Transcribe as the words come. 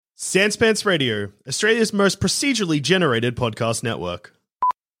Sanspants Radio, Australia's most procedurally generated podcast network.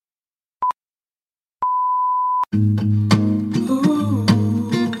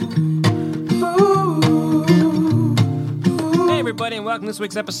 Hey everybody, and welcome to this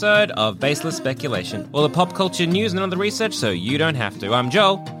week's episode of Baseless Speculation. All the pop culture news and other research so you don't have to. I'm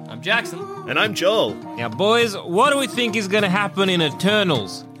Joel. I'm Jackson. And I'm Joel. Now boys, what do we think is going to happen in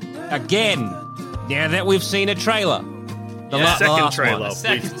Eternals? Again, now that we've seen a trailer. The second trailer.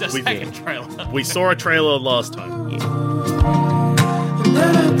 The second trailer. We saw a trailer last time.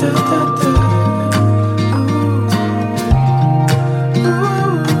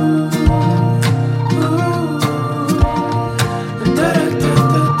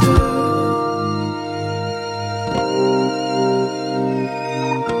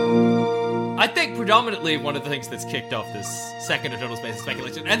 I think predominantly one of the things that's kicked off this second Eternals Baseless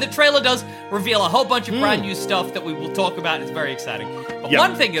Speculation, and the trailer does reveal a whole bunch of brand new stuff that we will talk about. It's very exciting. But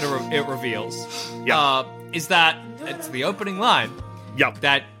one thing it reveals is that it's the opening line.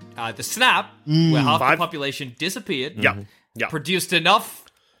 That the snap, where half the population disappeared, produced enough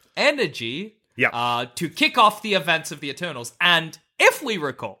energy to kick off the events of the Eternals. And if we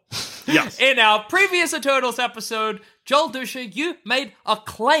recall, in our previous Eternals episode, Joel Dusha, you made a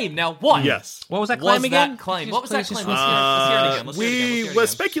claim. Now, what? Yes. What was that claim again? What was that claim? Let's hear it again. We were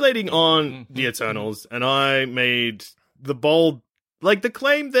speculating on the Eternals, and I made the bold, the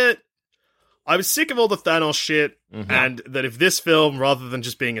claim that I was sick of all the Thanos shit, and that if this film, rather than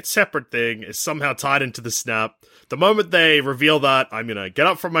just being a separate thing, is somehow tied into the snap, the moment they reveal that, I'm going to get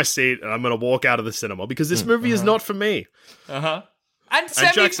up from my seat and I'm going to walk out of the cinema, because this movie is not for me. And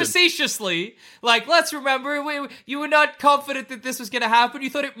semi-facetiously, let's remember, you were not confident that this was going to happen. You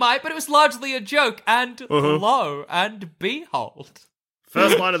thought it might, but it was largely a joke. And lo and behold.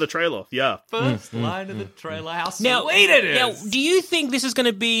 First line of the trailer, First line of the trailer, how sweet it is. Now, do you think this is going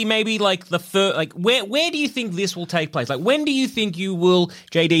to be maybe the first, where do you think this will take place? When do you think you will,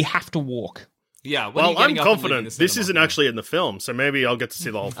 JD, have to walk? Yeah, well, I'm confident this isn't actually in the film, so maybe I'll get to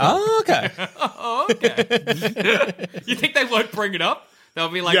see the whole film. Oh, okay. Okay. You think they won't bring it up? They'll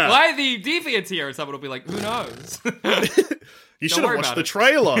be like, why are the deviants here? And someone will be like, who knows? You should have watched the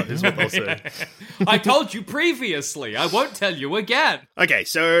trailer, is what they'll say. I told you previously. I won't tell you again. Okay,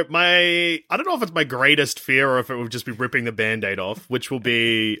 so I don't know if it's my greatest fear or if it would just be ripping the Band-Aid off, which will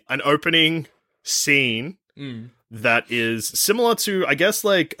be an opening scene that is similar to, I guess,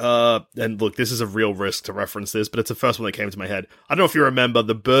 and look, this is a real risk to reference this, but it's the first one that came to my head. I don't know if you remember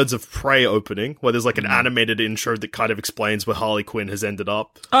the Birds of Prey opening, where there's an animated intro that kind of explains where Harley Quinn has ended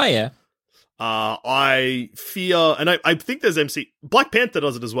up. Oh, yeah. I fear, and I think there's Black Panther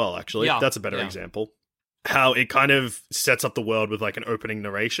does it as well, actually. Yeah. That's a better example. How it kind of sets up the world with an opening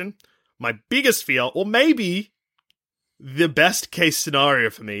narration. My biggest fear, or maybe the best case scenario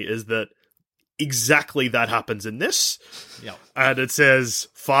for me, is that exactly that happens in this. And it says,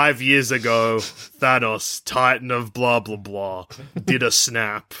 5 years ago, Thanos, Titan of blah, blah, blah, did a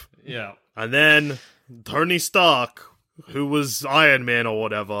snap. And then Tony Stark, who was Iron Man or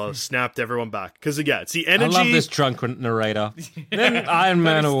whatever, snapped everyone back. Because, again, it's the energy... I love this drunk narrator. Then Iron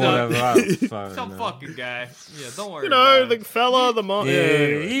Man or whatever. Some fucking guy. Yeah, don't worry about it. The fella, the mom... You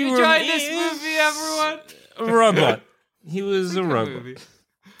enjoyed this movie, everyone? A robot. He was a robot. Movie.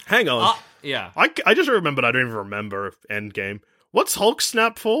 Hang on. Yeah. I just remembered, I don't even remember Endgame. What's Hulk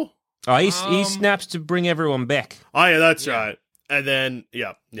snap for? Oh, he snaps to bring everyone back. Oh, yeah, that's right. And then,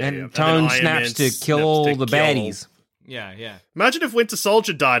 and Tone snaps to kill all the baddies. Yeah. Imagine if Winter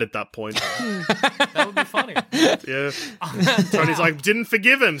Soldier died at that point. That would be funny. Yeah. Tony's like, didn't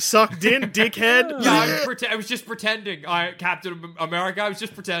forgive him. Sucked in, dickhead. I was just pretending. Captain America, I was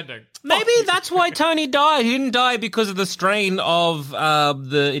just pretending. Maybe that's why Tony died. He didn't die because of the strain of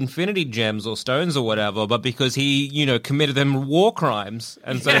the Infinity Gems or stones or whatever, but because he, committed them war crimes.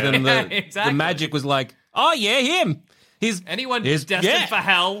 And so then the magic was like, oh yeah, him. Anyone destined for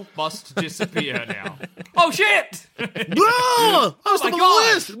hell must disappear now. Oh, shit! I was on the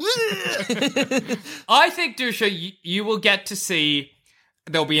list! I think, Dusha, you will get to see...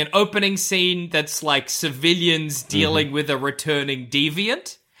 There'll be an opening scene that's civilians dealing with a returning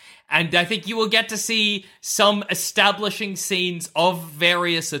deviant. And I think you will get to see some establishing scenes of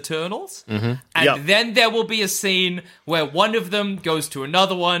various Eternals. And then there will be a scene where one of them goes to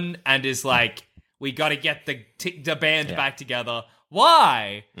another one and is like... We got to get the band back together.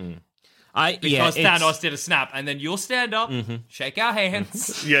 Why? Because Thanos did a snap. And then you'll stand up, shake our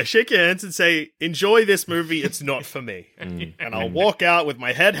hands. Yeah, shake your hands and say, enjoy this movie, it's not for me. And I'll walk out with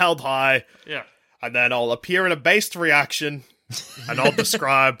my head held high. Yeah. And then I'll appear in a based reaction. And I'll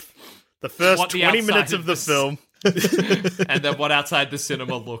describe the first 20 minutes of the film. and then what outside the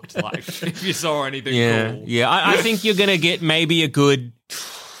cinema looked like. If you saw anything cool. Yeah, I think you're going to get maybe a good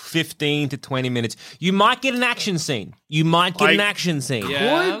 15 to 20 minutes. You might get an action scene. Yeah,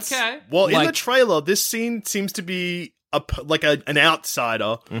 okay. Well, in the trailer, this scene seems to be an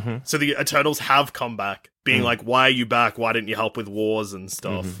outsider. Mm-hmm. So the Eternals have come back, being like, why are you back? Why didn't you help with wars and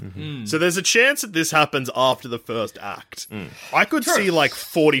stuff? So there's a chance that this happens after the first act. I could see like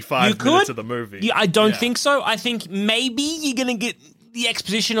 45 minutes of the movie. Yeah, I don't think so. I think maybe you're going to get the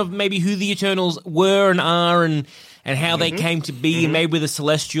exposition of maybe who the Eternals were and are and how they came to be, and maybe the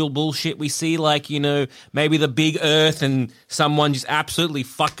celestial bullshit we see, like, maybe the big Earth and someone just absolutely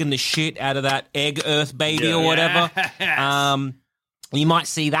fucking the shit out of that egg Earth baby or whatever. You might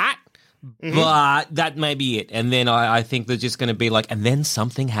see that, but that may be it. And then I think there's just going to be like, and then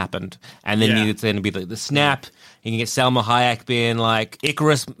something happened. And then it's going to be the snap. You can get Selma Hayek being like,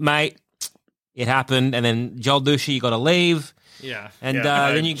 Icarus, mate, it happened. And then Joel Dusha, you got to leave. Yeah. And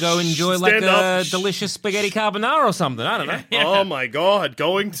then you go enjoy like a delicious spaghetti carbonara or something. I don't know. Oh my God.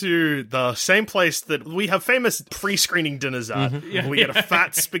 Going to the same place that we have famous pre-screening dinners at. We get a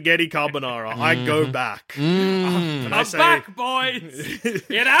fat spaghetti carbonara. I go back. And I'm back, boys.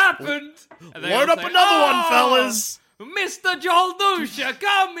 It happened. Load up another one, fellas. Mr. Joel Dusha,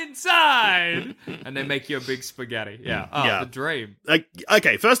 come inside. And they make you a big spaghetti. The dream.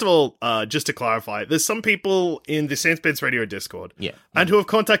 Okay, first of all, just to clarify, there's some people in the Sandspence Radio Discord and who have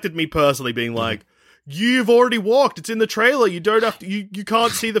contacted me personally being like, you've already walked, it's in the trailer, you don't have to, you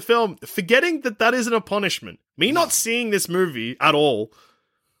can't see the film. Forgetting that isn't a punishment. Me not seeing this movie at all,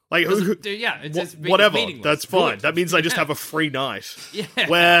 like, it's whatever, meaningless. that's fine. That means I just have a free night.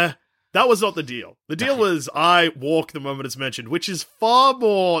 Where... That was not the deal. The deal was I walk the moment it's mentioned, which is far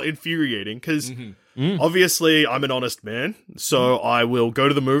more infuriating because obviously I'm an honest man. So I will go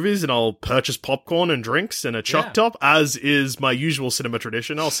to the movies and I'll purchase popcorn and drinks and a chuck top, as is my usual cinema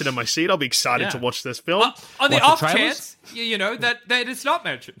tradition. I'll sit in my seat. I'll be excited to watch this film. On the off chance, that it's not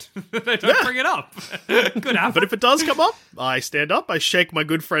mentioned. They don't bring it up. Could happen. But if it does come up, I stand up, I shake my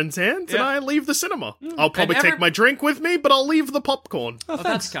good friend's hands, and I leave the cinema. I'll probably take my drink with me, but I'll leave the popcorn. Oh,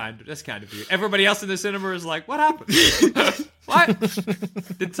 that's kind of you. Everybody else in the cinema is like, what happened? What?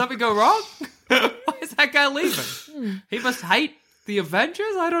 Did something go wrong? Why is that guy leaving? He must hate the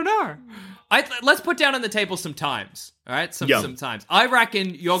Avengers? I don't know. Let's put down on the table some times. All right? Some times. I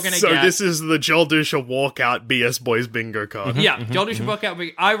reckon you're going to get... So this is the Joel Dusha walkout BS Boys bingo card. Yeah, Joel Dusha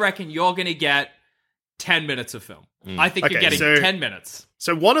walkout. I reckon you're going to get 10 minutes of film. I think you're getting 10 minutes.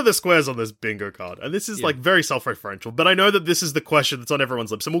 So one of the squares on this bingo card, and this is like very self-referential, but I know that this is the question that's on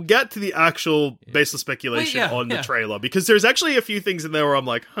everyone's lips, and we'll get to the actual baseless speculation on the trailer, because there's actually a few things in there where I'm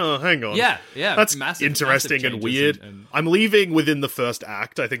like, hang on. Yeah. That's interesting and weird. And I'm leaving within the first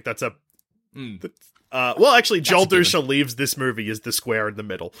act. I think that's a... well, actually, Joel Dusha leaves this movie as the square in the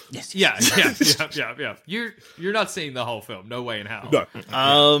middle. Yes. Yeah. You're not seeing the whole film. No way in hell.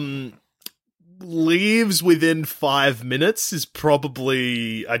 No. Leaves within 5 minutes is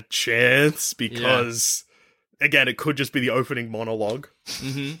probably a chance because, again, it could just be the opening monologue.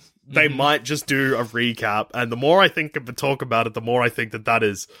 They might just do a recap, and the more I think of and talk about it, the more I think that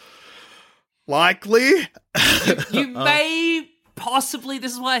is likely. You may possibly,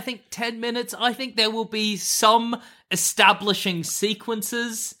 this is why I think 10 minutes, I think there will be some establishing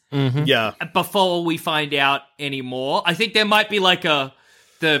sequences before we find out any more. I think there might be like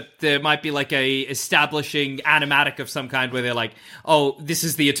there might be like a establishing animatic of some kind where they're like, oh, this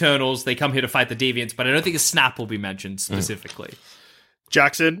is the Eternals, they come here to fight the Deviants, but I don't think a snap will be mentioned specifically.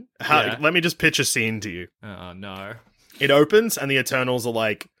 Jackson, let me just pitch a scene to you. Oh, no. It opens and the Eternals are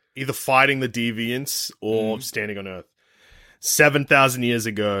like either fighting the Deviants or standing on Earth. 7,000 years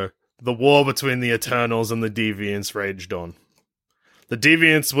ago, the war between the Eternals and the Deviants raged on. The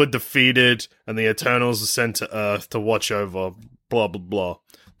Deviants were defeated and the Eternals were sent to Earth to watch over blah, blah, blah.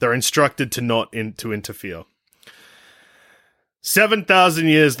 They're instructed to not to interfere. 7,000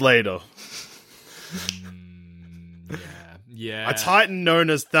 years later. A titan known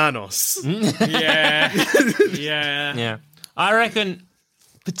as Thanos. Yeah. I reckon,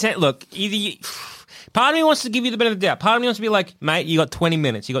 look, part of me wants to give you the benefit of the doubt. Part of me wants to be like, mate, you got 20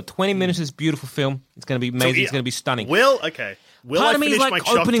 minutes. You got 20 minutes of this beautiful film. It's going to be amazing. It's going to be stunning. Part of me is like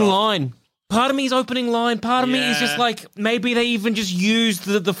opening line. Part of me is opening line. Part of me is just like, maybe they even just used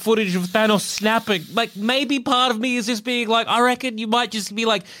the footage of Thanos snapping. Like, maybe part of me is just being like, I reckon you might just be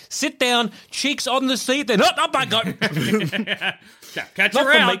like, sit down, cheeks on the seat, then up I go. Catch you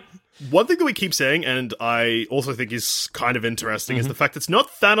around. One thing that we keep saying, and I also think is kind of interesting, is the fact it's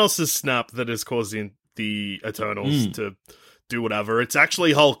not Thanos' snap that is causing the Eternals do whatever. It's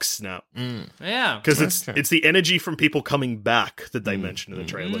actually Hulk snap. Yeah. Because it's the energy from people coming back that they mentioned in the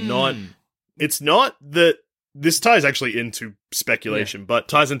trailer. It's not that this ties actually into speculation, but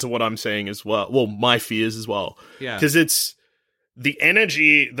ties into what I'm saying as well. Well, my fears as well. Yeah. Because it's the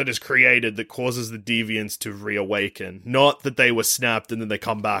energy that is created that causes the deviants to reawaken. Not that they were snapped and then they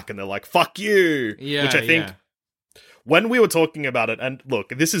come back and they're like, fuck you. Yeah. Which I think when we were talking about it, and look,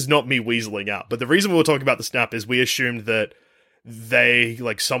 this is not me weaseling out, but the reason we were talking about the snap is we assumed that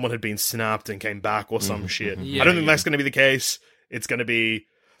someone had been snapped and came back or some shit. I don't think that's going to be the case. It's going to be,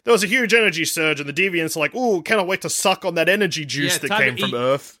 there was a huge energy surge and the deviants are like, ooh, cannot wait to suck on that energy juice that came from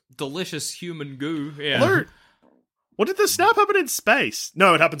Earth. Delicious human goo. Yeah. Although, what did the snap happen in space?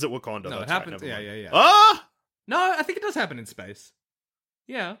 No, it happens at Wakanda. No, it happens. Yeah. Ah! No, I think it does happen in space.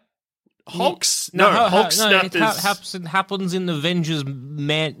 Yeah. Hulk snap happens in the Avengers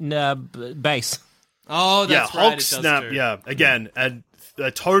base. Oh, that's right. Hulk snap. Too. Yeah, again, and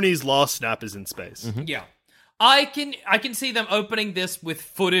Tony's last snap is in space. Mm-hmm. Yeah, I can see them opening this with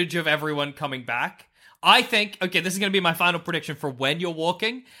footage of everyone coming back. I think this is going to be my final prediction for when you're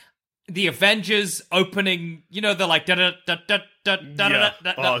walking. The Avengers opening, they're like da da da da da da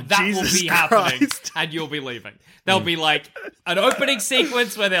da. That will be happening, and you'll be leaving. There'll be like an opening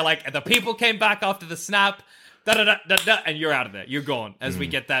sequence where they're like, the people came back after the snap, da da da da da, and you're out of there. You're gone as we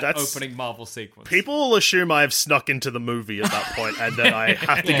get that opening Marvel sequence. People will assume I have snuck into the movie at that point, and that I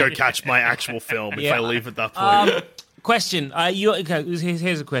have to go catch my actual film if I leave at that point. Question.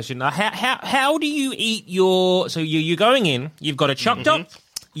 Here's a question. How do you eat your? So you're going in. You've got a chopped up.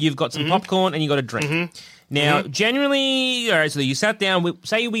 You've got some popcorn and you got a drink. Now, generally, all right, so you sat down.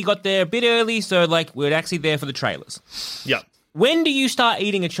 Say we got there a bit early, so we're actually there for the trailers. Yeah. When do you start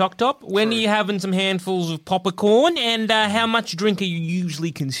eating a choc top? When are you having some handfuls of popcorn? And how much drink are you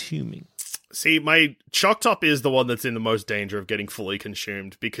usually consuming? See, my choc top is the one that's in the most danger of getting fully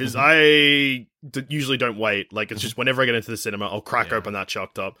consumed because I usually don't wait. It's just whenever I get into the cinema, I'll crack open that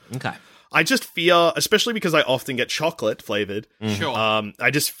choc top. Okay. I just fear, especially because I often get chocolate flavored. Sure.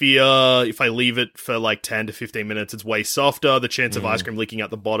 I just fear if I leave it for 10 to 15 minutes, it's way softer. The chance of ice cream leaking out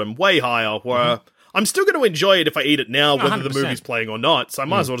the bottom way higher. Where I'm still going to enjoy it if I eat it now, whether 100%. the movie's playing or not. So I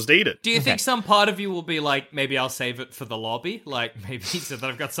might as well just eat it. Do you think some part of you will be like, maybe I'll save it for the lobby? Maybe so that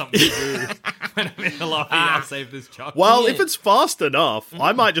I've got something to do when I'm in the lobby. I'll save this chocolate. Well, if it's fast enough,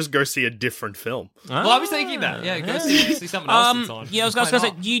 I might just go see a different film. Well, I was thinking that. Yeah, go see something else that's on. Yeah, I was going to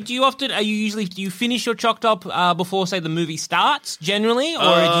say, do you often, do you finish your choc top before, say, the movie starts, generally? Or do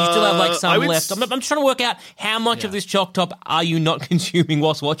you still have, some left? I'm just trying to work out how much of this choc top are you not consuming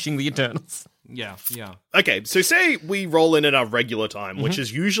whilst watching The Eternals? Yeah. Okay, so say we roll in at our regular time, which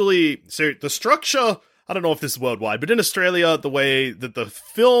is usually... So the structure, I don't know if this is worldwide, but in Australia, the way that the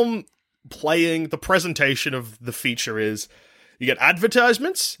film playing, the presentation of the feature is, you get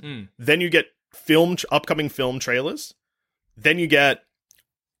advertisements, then you get upcoming film trailers, then you get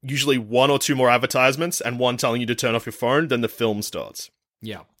usually one or two more advertisements and one telling you to turn off your phone, then the film starts.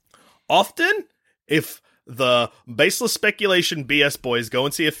 Yeah. Often, if the baseless speculation BS boys go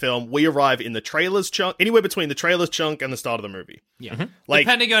and see a film, we arrive in the trailers chunk, anywhere between the trailers chunk and the start of the movie. Yeah.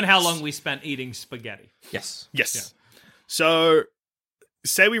 Depending on how long we spent eating spaghetti. Yes. Yeah. So,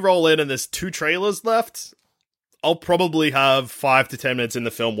 say we roll in and there's 2 trailers left, I'll probably have 5 to 10 minutes in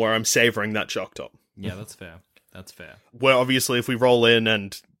the film where I'm savoring that choc top. Yeah, that's fair. Where obviously if we roll in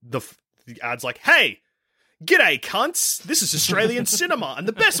and the ad's like, hey, g'day, cunts. This is Australian cinema, and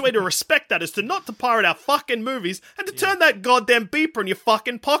the best way to respect that is to not to pirate our fucking movies and to turn that goddamn beeper in your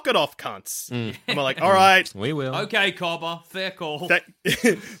fucking pocket off, cunts. And we're like, all right. We will. Okay, Cobber. Fair call.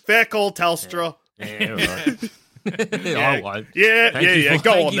 Fair call, Telstra. Yeah, right. Yeah.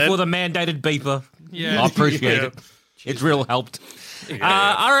 Go thank on, you then. for the mandated beeper. Yeah. I appreciate it. It's real helped.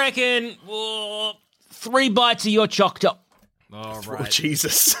 I reckon 3 bites of your choc top. All Oh, right.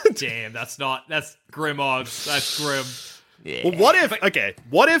 Jesus. Damn, that's grim odds. That's grim. Yeah. Well,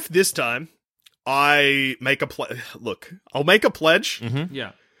 what if this time I make a I'll make a pledge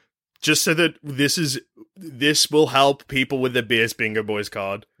Yeah. just so that this will help people with their BS Bingo Boys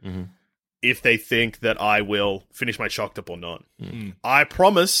card if they think that I will finish my choc top or not. I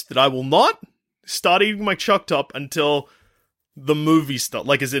promise that I will not start eating my choc top until the movie starts,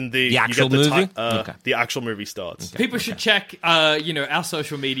 as in the actual movie? The actual movie starts. People should check, our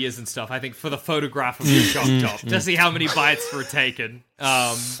social medias and stuff, I think, for the photograph of your choc top to see how many bites were taken.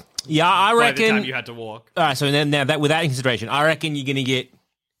 Yeah, I reckon. By the time you had to walk. All right, so now that with that in consideration, I reckon you're gonna get.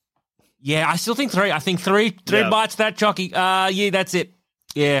 Yeah, I still think 3. I think three bites of that chocky. Yeah, that's it.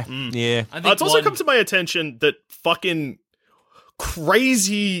 Yeah, yeah. I think it's also come to my attention that fucking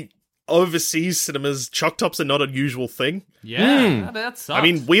crazy overseas cinemas, choc tops are not a usual thing. Yeah, that sucks. I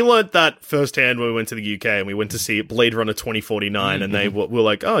mean, we learnt that firsthand when we went to the UK and we went to see Blade Runner 2049 and they were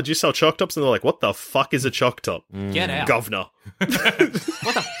like, oh, do you sell choc tops? And they're like, what the fuck is a choc top? Get out. Governor. What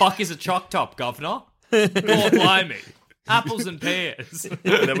the fuck is a choc top, governor? Oh, blimey. Apples and pears. And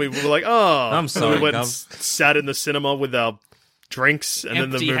then we were like, oh. I'm sorry, we went and Gov. sat in the cinema with our drinks and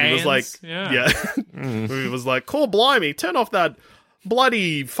Empty then the movie was like, hands. Yeah. the movie was like, cool, blimey, turn off that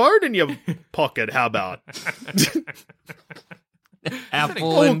bloody phone in your pocket, how about?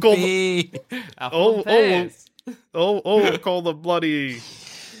 Apple Oh, and God. pear. Apple and pears. Call the bloody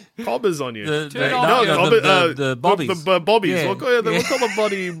cobbers on you. The bobbies. The bobbies. Yeah. We'll call the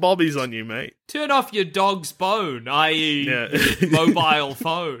bloody bobbies on you, mate. Turn off your dog's bone, i.e. Yeah. mobile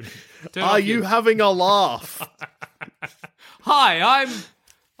phone. Turn Are off you your- having a laugh? Hi,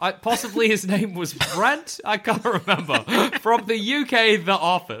 possibly his name was Brent? I can't remember. From the UK, The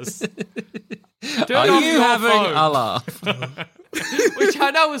Office. Turn Are off you your having phone. a laugh? Which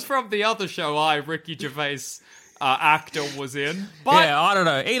I know was from the other show Ricky Gervais actor was in. But Yeah, I don't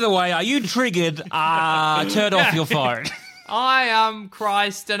know. Either way, are you triggered? Turn off your phone. I am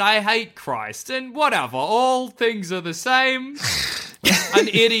Christ and I hate Christ and whatever. All things are the same. An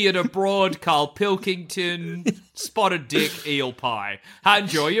idiot abroad, Carl Pilkington, spotted dick, eel pie.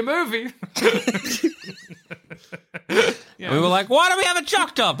 Enjoy your movie. We were like, why do we have a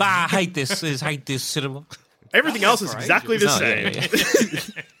choc top? I hate this cinema. Everything else is exactly the Oh,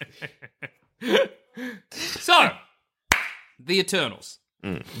 same. So, The Eternals.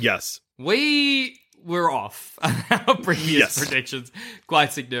 Yes. We were off on our previous Yes. predictions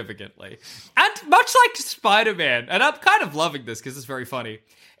quite significantly. And much like Spider-Man, and I'm kind of loving this because it's very funny,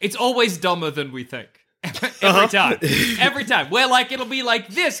 it's always dumber than we think. Every time. Every time. Where, like, it'll be like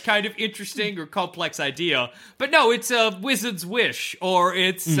this kind of interesting or complex idea, but no, it's a wizard's wish, or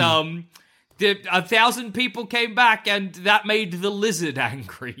it's, 1,000 people came back and that made the lizard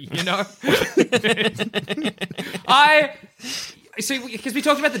angry, you know? Because we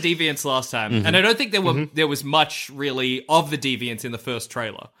talked about the deviants last time, and I don't think there was much really of the deviants in the first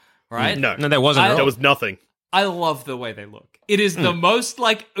trailer, right? No. No, there wasn't. There was nothing. I love the way they look. It is the most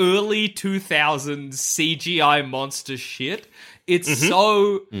like early 2000s CGI monster shit. It's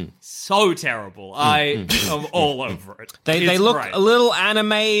so terrible. I am all over it. They It's look great. a little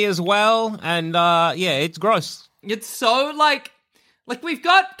anime as well, and yeah, it's gross. It's so like we've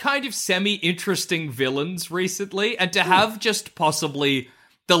got kind of semi-interesting villains recently, and to have just possibly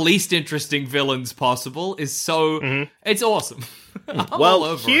the least interesting villains possible is so it's awesome. I'm all Well,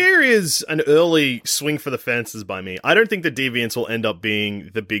 over here is an early swing for the fences by me. I don't think the Deviants will end up being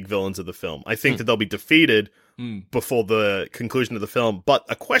the big villains of the film. I think that they'll be defeated before the conclusion of the film. But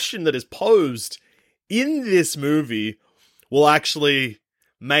a question that is posed in this movie will actually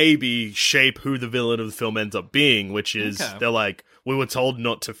maybe shape who the villain of the film ends up being, which is they're like, we were told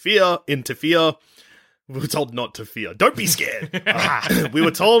not to interfere. We were told not to fear. Don't be scared. We were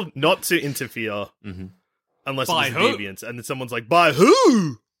told not to interfere unless By it was who? the Deviants. And then someone's like, by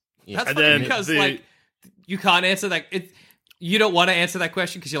who? That's And funny then because the- like you can't answer that. You don't want to answer that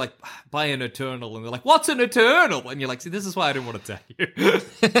question because you're like, by an Eternal, and they're like, what's an Eternal? And you're like, see, this is why I didn't want to tell you.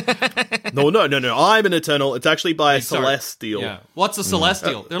 No. I'm an Eternal. It's actually by a Sorry. Celestial. Yeah. What's a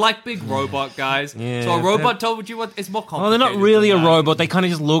Celestial? They're like big robot guys. Yeah. So a robot told you what? It's more Oh, complicated. they're not really a than that. robot. They kind of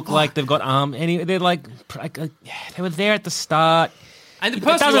just look like they've got arms. They're like they were there at the start. And the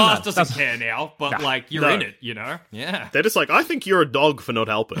person who doesn't asked matter. doesn't care now, but like you're No. in it, you know? Yeah. They're just like, I think you're a dog for not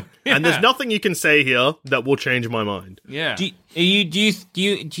helping. And there's nothing you can say here that will change my mind. Yeah. Do you who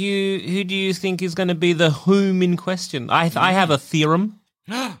do you think is going to be the whom in question? I have a theorem.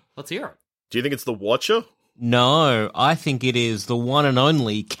 Let's hear it. Do you think it's the Watcher? No, I think it is the one and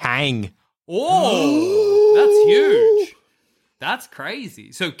only Kang. Oh, that's huge. That's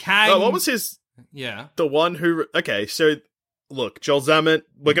crazy. So Kang. Oh, what was his... Yeah. The one who... Okay, so... Look, Joel Zammett,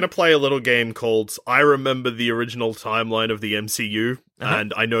 we're going to play a little game called I Remember the Original Timeline of the MCU,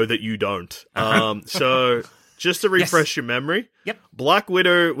 and I know that you don't. So, just to refresh your memory, Yep. Black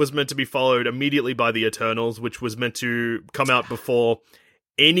Widow was meant to be followed immediately by the Eternals, which was meant to come out before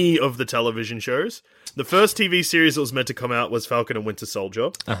any of the television shows. The first TV series that was meant to come out was Falcon and Winter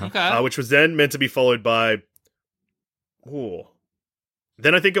Soldier, Okay. which was then meant to be followed by...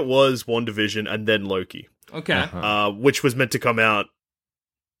 Then I think it was WandaVision and then Loki. Okay. Which was meant to come out,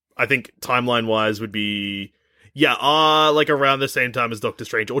 I think timeline-wise would be, like around the same time as Doctor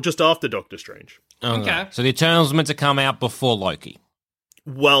Strange, or just after Doctor Strange. Okay. So the Eternals were meant to come out before Loki.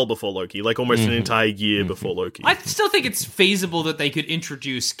 Well before Loki, like almost an entire year before Loki. I still think it's feasible that they could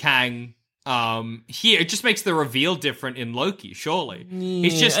introduce Kang Here, it just makes the reveal different in Loki, surely.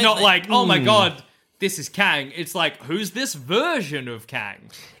 It's just not like, oh my god, this is Kang. It's like, who's this version of Kang?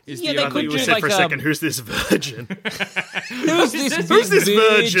 I thought you said for a second, who's this virgin? Who's this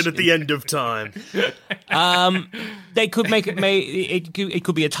virgin at the end of time? They could make it. It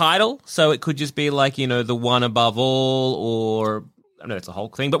could be a title, so it could just be like, the one above all, or I know that's a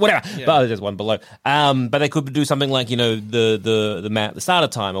Hulk thing, but whatever. Yeah. But there's one below. But they could do something like the man at the start of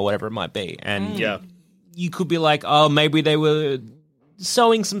time or whatever it might be, and you could be like, oh, maybe they were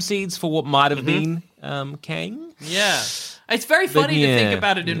sowing some seeds for what might have been Kang. Yeah. It's very funny to think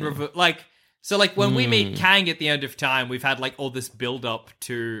about it in reverse. When we meet Kang at the end of time, we've had all this build up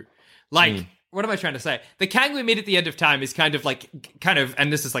to what am I trying to say? The Kang we meet at the end of time is kind of,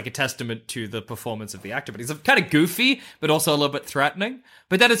 and this is a testament to the performance of the actor, but he's kind of goofy, but also a little bit threatening.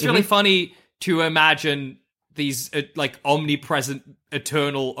 But then it's really funny to imagine these omnipresent,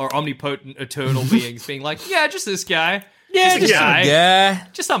 eternal, or omnipotent, eternal beings being like, yeah, just this guy. Yeah, just a guy. Yeah.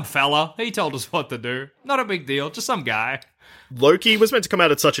 Just some fella. He told us what to do. Not a big deal. Just some guy. Loki was meant to come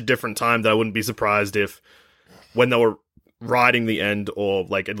out at such a different time that I wouldn't be surprised if, when they were writing the end, or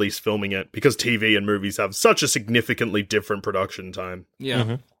at least filming it, because TV and movies have such a significantly different production time.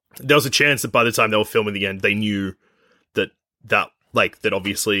 Yeah. There was a chance that by the time they were filming the end, they knew that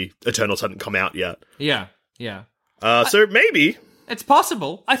obviously Eternals hadn't come out yet. Yeah. Yeah. So maybe. It's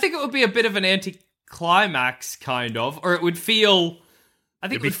possible. I think it would be a bit of an anti-climax, kind of, or it would feel... I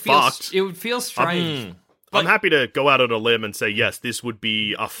think it would feel strange. I'm happy to go out on a limb and say, yes, this would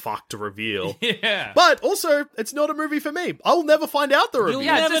be a fucked reveal. Yeah. But also, it's not a movie for me. I'll never find out the reveal.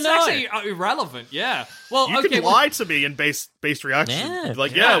 Yeah, it's actually irrelevant, yeah. Well, you can lie to me in base reaction.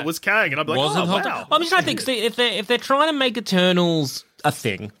 Yeah. It was Kang. And I'm like, wow. I'm just trying to think, see, if they're trying to make Eternals a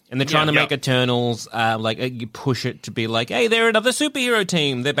thing, and they're trying to make Eternals, you push it to be like, hey, they're another superhero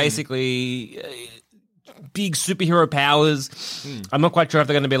team. They're basically... big superhero powers. I'm not quite sure if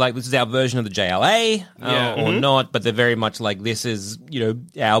they're going to be like, this is our version of the JLA or not, but they're very much like, this is,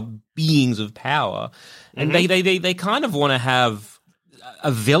 our beings of power. And they kind of want to have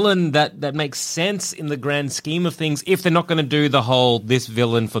a villain that makes sense in the grand scheme of things, if they're not going to do the whole, this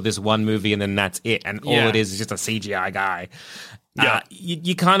villain for this one movie and then that's it. And all it is just a CGI guy. Yeah.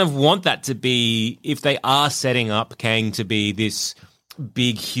 You kind of want that to be, if they are setting up Kang to be this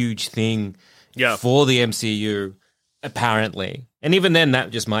big, huge thing for the MCU, apparently. And even then,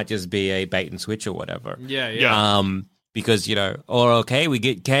 that might just be a bait and switch or whatever. Yeah. Because, we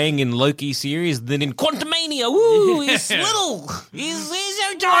get Kang in Loki series, then in Quantumania, woo, he's little. He's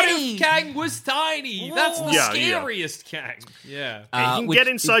so tiny. What if Kang was tiny? Whoa. That's the scariest Kang. Yeah. He can get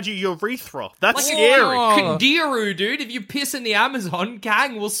inside your urethra. That's scary. Kandiru, dude. If you piss in the Amazon,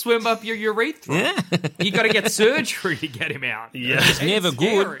 Kang will swim up your urethra. Yeah. You got to get surgery to get him out. Yeah. It's never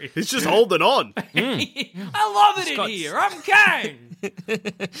good. He's just holding on. I love it in here. I'm Kang.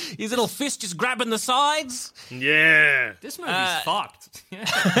 His little fist just grabbing the sides. Yeah. This movie's fucked.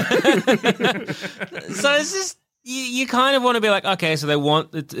 So it's just, you kind of want to be like, okay, so they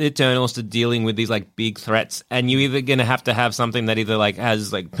want the Eternals to dealing with these big threats, and you're either going to have something that either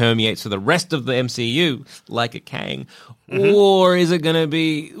has permeates to the rest of the MCU, like a Kang, or is it going to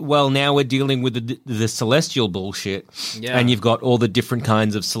be, well, now we're dealing with the Celestial bullshit, and you've got all the different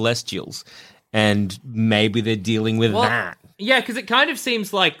kinds of Celestials, and maybe they're dealing with that. Yeah, because it kind of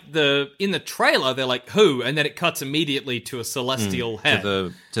seems like in the trailer they're like, who, and then it cuts immediately to a celestial head.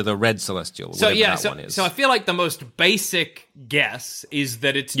 To the red celestial. So I feel like the most basic guess is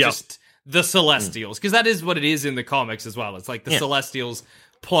that it's just the Celestials, because that is what it is in the comics as well. It's like the Celestials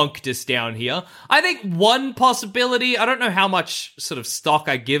plonked us down here. I think one possibility, I don't know how much sort of stock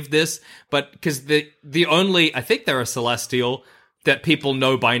I give this, but because the only, I think they're a Celestial that people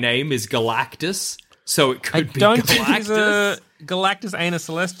know by name is Galactus. So it could be Galactus. Galactus ain't a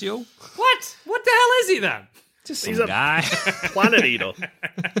Celestial. What? What the hell is he then? Just some guy. Planet eater.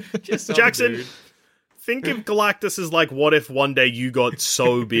 Just Jackson, dude. Think of Galactus as what if one day you got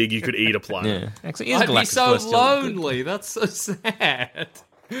so big you could eat a planet? Yeah. Actually, I'd be so lonely. That's so sad.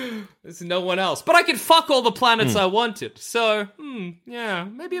 There's no one else. But I could fuck all the planets I wanted. So, maybe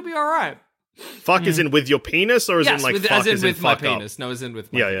it'll be all right. Fuck as in with your penis, or as in fuck as in with my fuck penis? Up? No, as in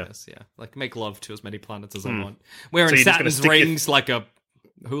with my penis. Yeah, make love to as many planets as I want. So Wearing Saturn's rings like a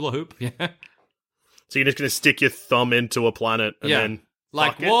hula hoop. Yeah. So you're just gonna stick your thumb into a planet and then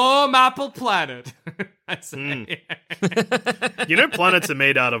warm apple planet. I say. Planets are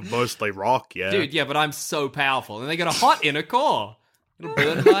made out of mostly rock. Yeah, dude. Yeah, but I'm so powerful, and they got a hot inner core. It'll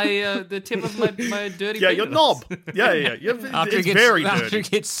burn my the tip of my dirty Yeah, penis. your knob. Yeah. It's very after dirty.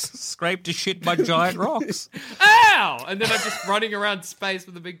 it gets scraped to shit by giant rocks. Ow! And then I'm just running around space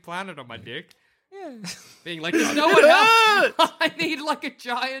with a big planet on my dick. Being like, there's no one else. I need like a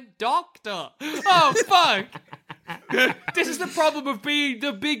giant doctor. Oh, fuck. This is the problem of being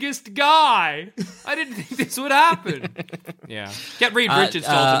the biggest guy. I didn't think this would happen. Yeah. Get Reed Richards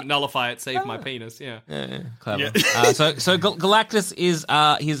to ultimate nullify it, save my penis. Yeah. Clever. So Galactus is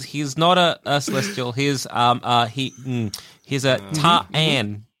he's not a celestial. He's he's a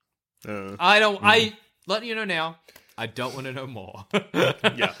Ta'an. I let you know now. I don't want to know more.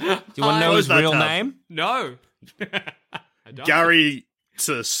 Yeah. Do you want to know his real name? No. I don't. Gary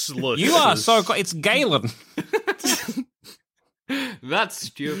to Slush. You are it's Galen. That's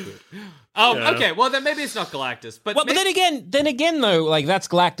stupid. Oh, Yeah. okay. Well, then maybe it's not Galactus. But, Well, but then again, though, like that's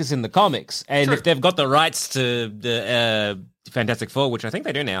Galactus in the comics, and True. if they've got the rights to the Fantastic Four, which I think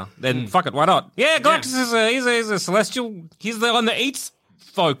they do now, then fuck it, why not? Yeah, Galactus is a celestial. He's the one that eats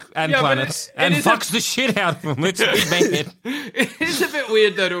folk and Yeah, but planets it and is fucks the shit out of them. It's bad. It is a bit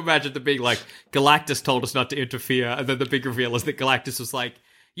weird, though, to imagine them being like, Galactus told us not to interfere, and then the big reveal is that Galactus was like,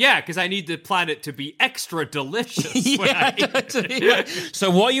 yeah, because I need the planet to be extra delicious. Yeah.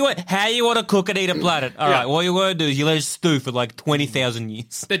 So how you want to cook and eat a planet? All right, what you want to do is you let it stew for like 20,000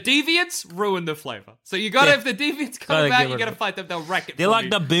 years. The deviants ruin the flavor. So you gotta, if the deviants come back, you gotta fight them, they'll wreck it. They're like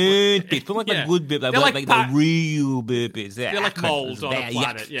the burnt bits. They're like the good bits. They're like like the real burnt bits. They're like mold on a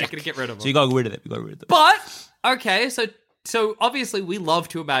planet. Yeah, gotta get rid of them. So you got rid of them. But, okay, so obviously we love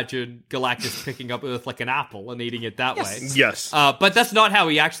to imagine Galactus picking up Earth like an apple and eating it that way. Yes. But that's not how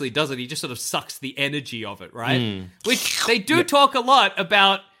he actually does it. He just sort of sucks the energy of it, right? Which they do talk a lot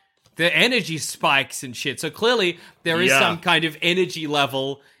about the energy spikes and shit. So clearly there is some kind of energy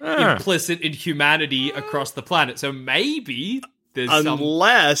level implicit in humanity across the planet. So maybe there's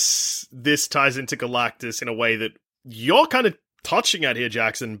Unless this ties into Galactus in a way that you're kind of touching at here,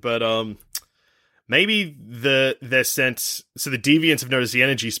 Jackson, but maybe they're sent. So the Deviants have noticed the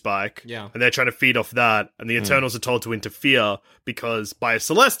energy spike, and they're trying to feed off that, and the Eternals are told to interfere because by a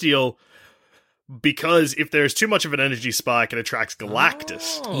Celestial. Because if there's too much of an energy spike, it attracts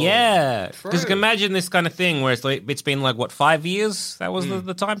Galactus. Yeah, because you can imagine this kind of thing where it's been like, what, 5 years? That was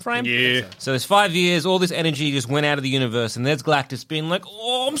the time frame? Yeah. So there's 5 years, all this energy just went out of the universe, and there's Galactus being like,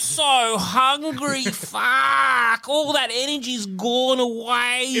 oh, I'm so hungry, fuck, all that energy's gone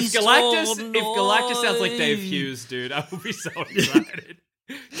away. If Galactus sounds like Dave Hughes, dude, I would be so excited.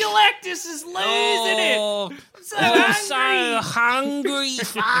 Galactus is losing it. I'm so hungry,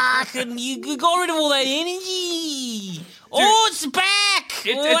 fuck, and you got rid of all that energy. Dude, it's back.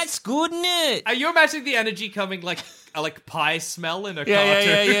 That's good, isn't it? Are you imagining the energy coming like pie smell in a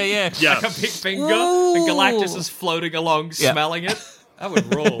cartoon? Yeah. Like a big finger, and Galactus is floating along, smelling it. That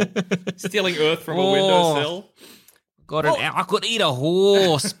would rule. Stealing Earth from a windowsill. I could eat a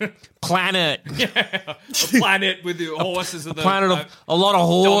horse planet. Yeah, a planet with the horses. A planet of a lot of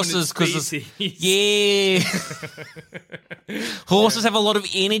horses because horses have a lot of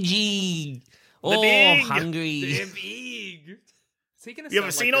energy. I'm hungry. They're big. You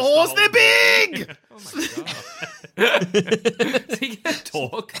ever seen a horse? They're big. Oh my god. Is he gonna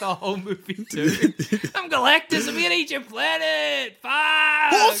talk the whole movie too? I'm Galactus. I'm gonna eat your planet. Fuck.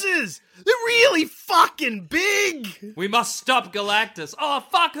 Horses. They're really fucking big. We must stop Galactus. Oh,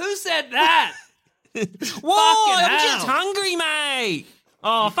 fuck, who said that? Whoa, I'm just hungry, mate.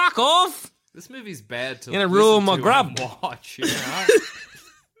 Oh, fuck off. This movie's bad to You're gonna ruin my grub. Watch, you know?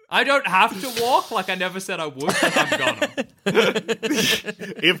 I don't have to walk like I never said I would, but I'm gonna.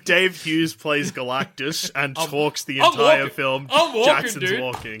 If Dave Hughes plays Galactus and talks the entire film, I'm walking, Jackson's dude.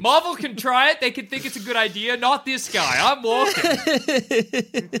 walking. Marvel can try it. They can think it's a good idea. Not this guy. I'm walking.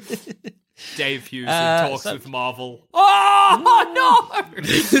 Dave Hughes who talks with Marvel. Oh, no!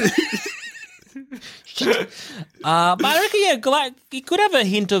 But I reckon, you could have a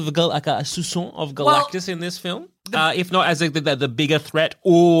hint of like a soupçon of Galactus in this film. If not as the bigger threat,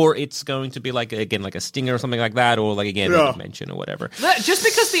 or it's going to be like a stinger or something like that, or like a dimension or whatever. Just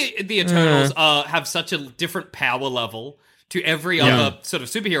because the Eternals have such a different power level to every other sort of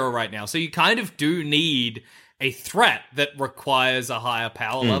superhero right now, so you kind of do need a threat that requires a higher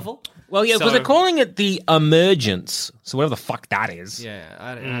power level. Well, yeah, because they're calling it the emergence. So whatever the fuck that is. Yeah,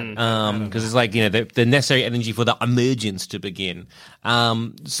 I don't because it's like, the necessary energy for the emergence to begin.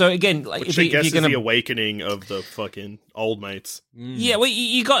 So again, like Which I guess is the awakening of the fucking old mates. Yeah, well,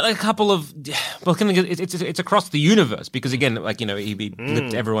 you got a couple of. Well, it's across the universe because again, like he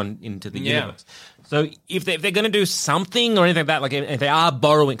blipped everyone into the universe. So if they're going to do something or anything like that, like if they are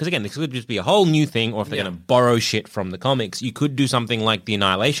borrowing, because again, this could just be a whole new thing, or if they're going to borrow shit from the comics, you could do something like the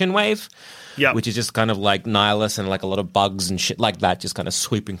Annihilation Wave. Yeah, which is just kind of like Nihilus and like a lot of bugs and shit like that, just kind of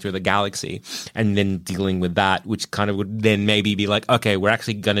sweeping through the galaxy, and then dealing with that, which kind of would then maybe be like, okay, we're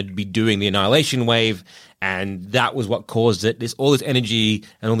actually going to be doing the Annihilation Wave, and that was what caused it. There's all this energy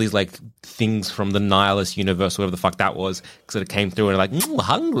and all these like things from the Nihilus universe, whatever the fuck that was, because it came through and like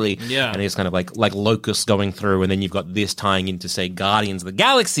hungry, and it's kind of like locusts going through, and then you've got this tying into say Guardians of the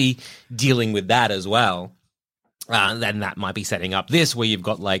Galaxy, dealing with that as well. Then that might be setting up this where you've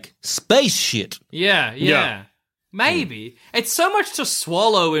got like space shit. Yeah. Maybe. It's so much to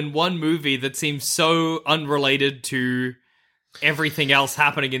swallow in one movie that seems so unrelated to everything else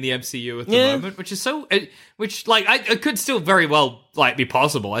happening in the MCU at the moment, which is so, it could still very well like be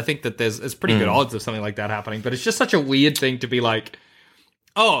possible. I think that there's pretty good odds of something like that happening, but it's just such a weird thing to be like,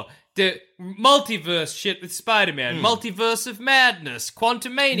 oh, the multiverse shit with Spider-Man, Multiverse of Madness,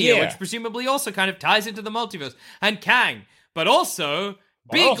 Quantumania, which presumably also kind of ties into the multiverse, and Kang, but also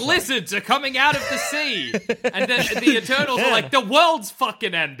big lizards are coming out of the sea, and then the Eternals are like, the world's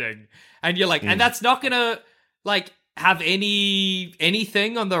fucking ending, and you're like, and that's not gonna like have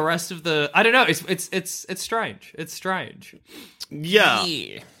anything on the rest of the. I don't know. It's strange. It's strange. Yeah.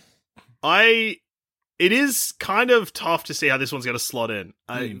 It is kind of tough to see how this one's going to slot in.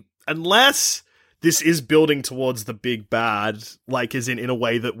 Unless this is building towards the big bad, like as in a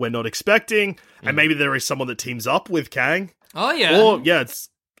way that we're not expecting, and maybe there is someone that teams up with Kang. Oh, yeah. Or,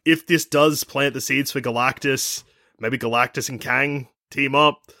 if this does plant the seeds for Galactus, maybe Galactus and Kang team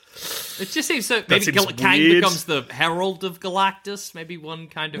up. It just seems so. Maybe Kang becomes the herald of Galactus. Maybe one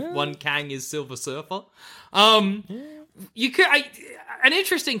Kang is Silver Surfer. You could an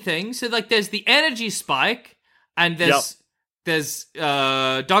interesting thing. So like, there's the energy spike, and there's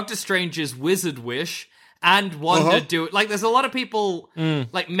Doctor Strange's Wizard Wish, and Wanda do it. Like, there's a lot of people.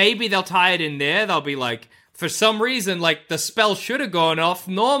 Like, maybe they'll tie it in there. They'll be like, for some reason, like, the spell should have gone off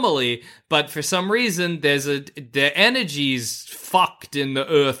normally, but for some reason, the energy's fucked in the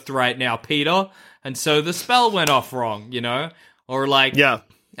Earth right now, Peter, and so the spell went off wrong, or like, I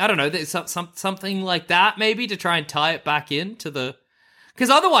don't know, there's something like that maybe to try and tie it back into the, because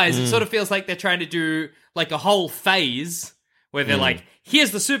otherwise it sort of feels like they're trying to do like a whole phase where they're like,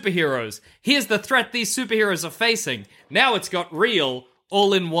 here's the superheroes, here's the threat these superheroes are facing. Now it's got real.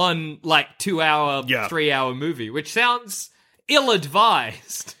 All in one, like, 2-hour, 3-hour movie, which sounds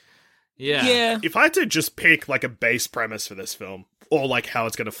ill-advised. Yeah. If I had to just pick, like, a base premise for this film, or, like, how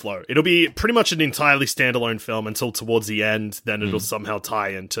it's going to flow, it'll be pretty much an entirely standalone film until towards the end, then it'll somehow tie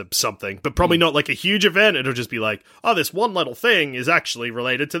into something. But probably not, like, a huge event. It'll just be like, oh, this one little thing is actually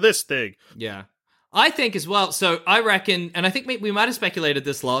related to this thing. Yeah. I think as well, so I reckon, and I think we might have speculated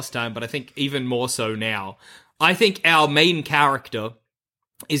this last time, but I think even more so now, I think our main character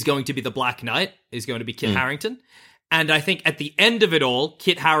is going to be the Black Knight, is going to be Kit Harington. And I think at the end of it all,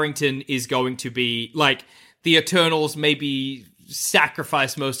 Kit Harington is going to be, like, the Eternals maybe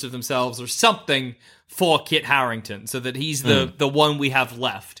sacrifice most of themselves or something for Kit Harington, so that he's the one we have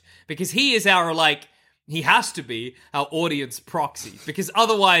left. Because he is our, like, he has to be our audience proxy. Because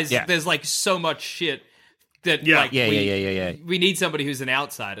otherwise, there's, like, so much shit that, we need somebody who's an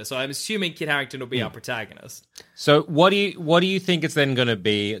outsider. So I'm assuming Kit Harington will be our protagonist. So what do you think it's then going to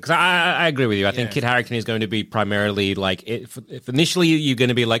be? Because I agree with you. I think Kit Harington is going to be primarily like, if initially you're going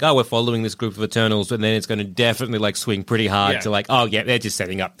to be like, oh, we're following this group of Eternals, and then it's going to definitely like swing pretty hard to like, oh yeah, they're just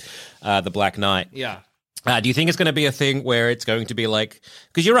setting up the Black Knight. Yeah. Do you think it's going to be a thing where it's going to be like,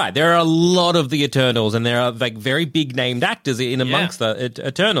 because you're right, there are a lot of the Eternals, and there are like very big named actors in amongst the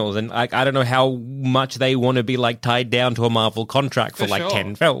Eternals, and like I don't know how much they want to be like tied down to a Marvel contract for like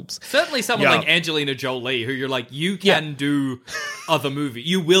 10 films. Certainly someone like Angelina Jolie, who you're like, you can do other movies,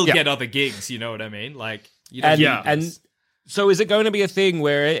 you will get other gigs, you know what I mean? Like, you don't and so is it going to be a thing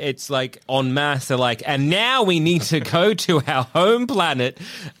where it's like en masse, they're like, and now we need to go to our home planet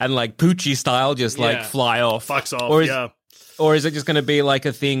and like Poochie style just like fly off. Fucks off, Or is it just going to be like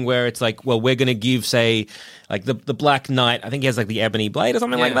a thing where it's like, well, we're going to give, say, like the Black Knight, I think he has like the Ebony Blade or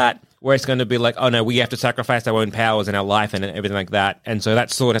something like that, where it's going to be like, oh no, we have to sacrifice our own powers and our life and everything like that. And so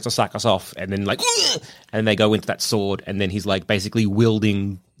that sword has to suck us off. And then like, and they go into that sword, and then he's like basically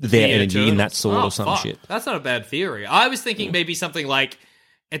wielding their energy in that sword or some shit. That's not a bad theory. I was thinking maybe something like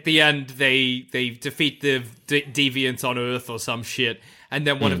at the end they defeat the deviants on Earth or some shit, and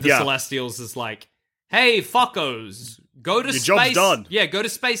then one of the Celestials is like, hey, fuckos, go to space. Job's done. Yeah, go to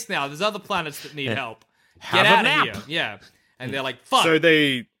space now. There's other planets that need help. Get Have a out of nap. here. Yeah. And they're like, fuck. So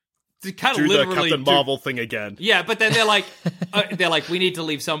they kind do of the literally Captain Marvel thing again. Yeah, but then they're like, we need to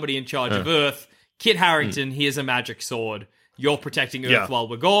leave somebody in charge of Earth. Kit Harington, here's a magic sword. You're protecting Earth while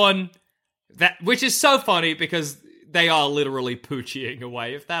we're gone. Which is so funny because they are literally poochieing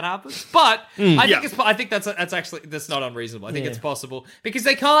away if that happens. But I think that's not unreasonable. I think it's possible because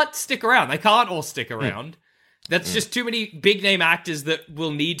they can't stick around. They can't all stick around. That's just too many big name actors that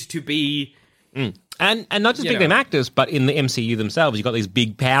will need to be. And not just big name actors, but in the MCU themselves, you've got these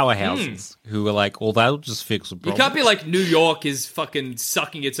big powerhouses who are like, well, they'll just fix the problem. You can't be like New York is fucking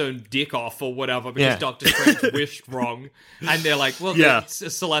sucking its own dick off or whatever because Doctor Strange wished wrong. And they're like, well, the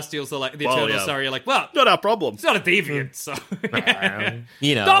Celestials are like, the Eternals are like, well, not our problem. It's not a deviant, so.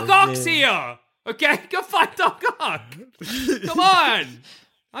 You know, Doc Ock's here! Okay, go find Doc Ock! Come on!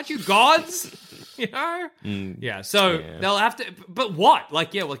 Aren't you gods? You know? Yeah, so they'll have to. But what?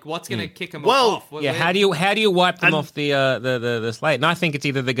 Like, what's going to kick them off? How do you wipe them off the slate? And I think it's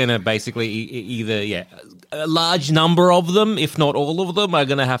either they're going to basically a large number of them, if not all of them, are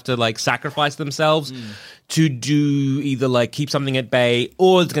going to have to like sacrifice themselves to do either like keep something at bay,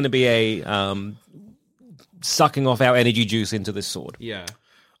 or it's going to be a sucking off our energy juice into this sword. Yeah,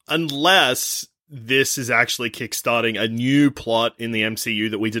 unless this is actually kickstarting a new plot in the MCU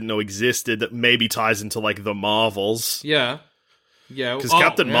that we didn't know existed that maybe ties into, like, the Marvels. Yeah. Because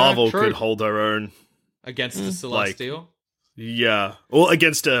Captain Marvel could hold her own. Against the Celestial? Or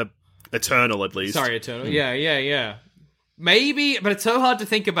against Eternal, at least. Sorry, Eternal. Yeah. Maybe, but it's so hard to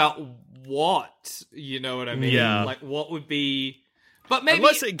think about what, you know what I mean? Yeah. Like, what would be... But maybe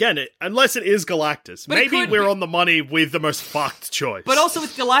unless it is Galactus. Maybe we're on the money with the most fucked choice. But also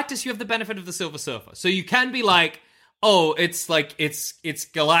with Galactus, you have the benefit of the Silver Surfer. So you can be like, oh, it's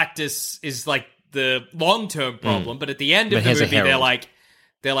Galactus is like the long-term problem, but at the end of the movie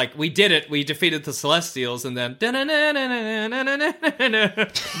they're like, we did it, we defeated the Celestials, and then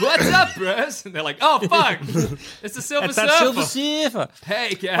what's up, bros? And they're like, oh fuck, it's the Silver Surfer. Silver Surfer.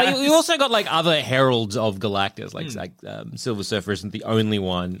 Hey, guys. But you also got like other heralds of Galactus, like Silver Surfer isn't the only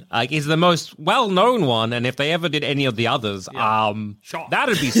one. Like he's the most well-known one, and if they ever did any of the others,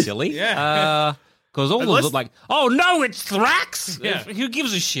 that'd be silly. Because all of them look like, oh no, it's Thrax. Who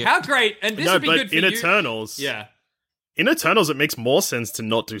gives a shit? How great! And this would be good for you. Eternals, in Eternals, it makes more sense to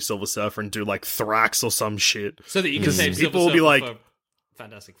not do Silver Surfer and do, like, Thrax or some shit. So that you can save people Silver will be Surfer like, for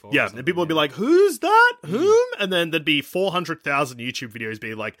Fantastic Four. Yeah, and people will be like, who's that? Whom? And then there'd be 400,000 YouTube videos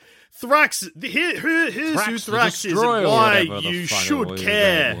being like, Thrax, here's who Thrax is and why you should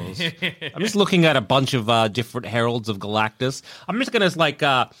care. I'm just looking at a bunch of different heralds of Galactus. I'm just going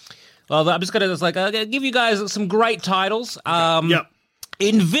to, give you guys some great titles. Yep.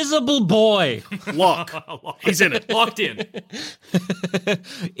 Invisible Boy. Lock. He's in it. Locked in.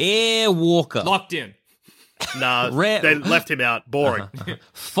 Airwalker. Locked in. Nah, they left him out. Boring.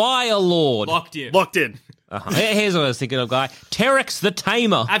 Fire Lord. Locked in. Locked in. Here's what I was thinking of, guy. Terex the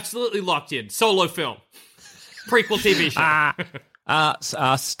Tamer. Absolutely locked in. Solo film. Prequel TV show.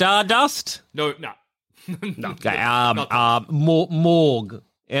 Stardust. No. Okay. Morg.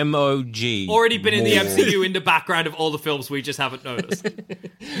 M-O-G. Already been in the MCU in the background of all the films we just haven't noticed.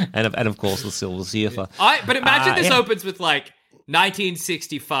 and of course the Silver Surfer. But imagine this opens with like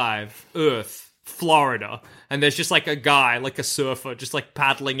 1965 Earth, Florida, and there's just like a guy, like a surfer, just like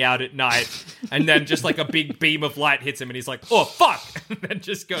paddling out at night, and then just like a big beam of light hits him, and he's like, "Oh fuck!" and then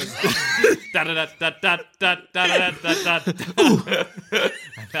just goes da da da da da da da da da.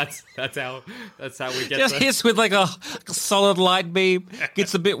 That's how we get. Just hits with like a solid light beam.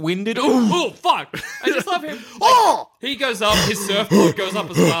 Gets a bit winded. Oh fuck! I just love him. Like, he goes up. His surfboard goes up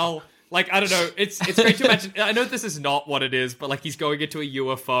as well. Like, I don't know, it's great to imagine. I know this is not what it is, but like he's going into a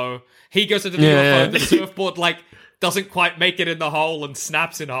UFO. He goes into the UFO, and the surfboard like doesn't quite make it in the hole and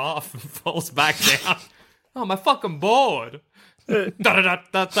snaps in half and falls back down. Oh, my fucking board. I know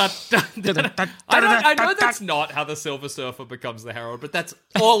that's not how the Silver Surfer becomes the Herald, but that's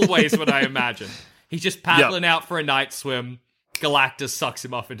always what I imagine. He's just paddling out for a night swim. Galactus sucks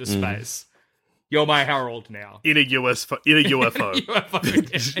him off into space. You're my herald now. In a UFO.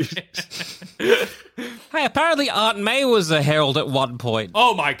 Hey, apparently Aunt May was a herald at one point.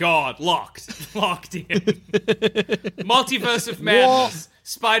 Oh my god, locked in. Multiverse of Madness.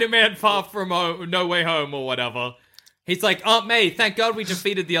 Spider-Man Far From No Way Home or whatever. He's like, Aunt May, thank God we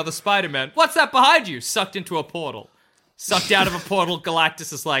defeated the other Spider-Man. What's that behind you? Sucked into a portal. Sucked out of a portal.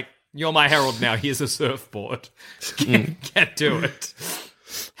 Galactus is like, you're my herald now. Here's a surfboard. Get to it.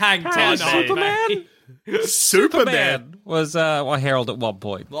 Hang ten, Superman? Superman was a herald at one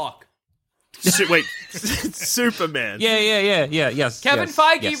point. Lock. Wait, Superman. Yeah, yes. Kevin yes,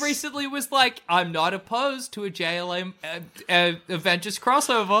 Feige yes. recently was like, I'm not opposed to a JLA Avengers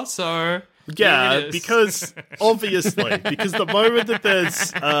crossover, so... Yeah, here it is. because obviously, because the moment that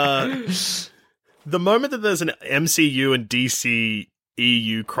there's an MCU and DC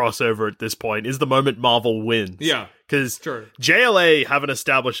EU crossover at this point is the moment Marvel wins. Yeah, because true. JLA haven't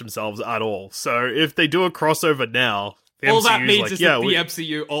established themselves at all. So if they do a crossover now, the all MCU's that means like, is yeah, that the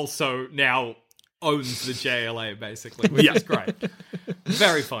MCU also now owns the JLA, basically, which is great.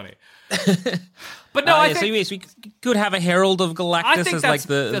 Very funny. But no, I think... So yes, we could have a Herald of Galactus as like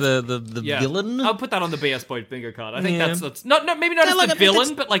the villain. I'll put that on the BS Boy bingo card. I think that's not maybe not as the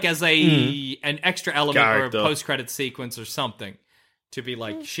villain, but like as an extra element Character. or a post-credit sequence or something to be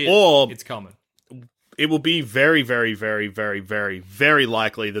like, shit, Or- it's coming. it will be very, very, very, very, very, very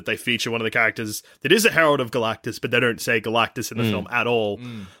likely that they feature one of the characters that is a Herald of Galactus, but they don't say Galactus in the film at all.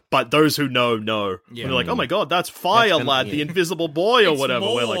 But those who know. Yeah. They're like, oh my god, that's Fire Lad, the Invisible Boy, or It's whatever.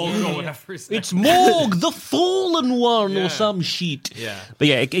 We're like, Morg or whatever his name It's Morg, the Fallen One, Yeah. or some shit. Yeah. But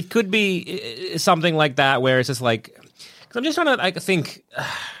yeah, it could be something like that, where it's just like, because I'm just trying to like think,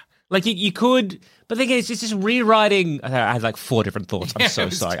 like you could, but the thing is, it's just rewriting. I had like 4 different thoughts. I'm so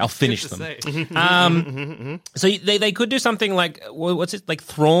sorry. I'll finish them. So they could do something like, what's it, like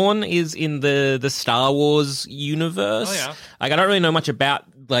Thrawn is in the Star Wars universe. Oh, yeah. Like I don't really know much about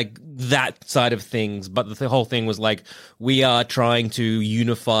like that side of things, but the whole thing was like, we are trying to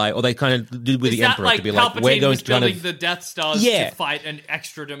unify, or they kind of did with Is the that Emperor like to be Palpatine like, we're going was to kind building of the Death Stars Yeah. to fight an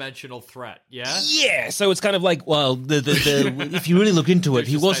extra-dimensional threat, yeah? Yeah, so it's kind of like, well, the if you really look into it,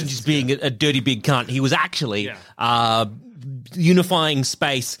 he wasn't just being a dirty big cunt. He was actually unifying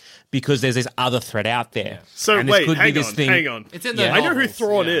space because there's this other threat out there. so And this wait, could be hang this on, thing- hang on. It's in the Yeah. I know who novels,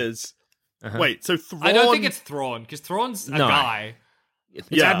 Thrawn yeah. is. Wait, so Thrawn... I don't think it's Thrawn, because Thrawn's a No. guy. It's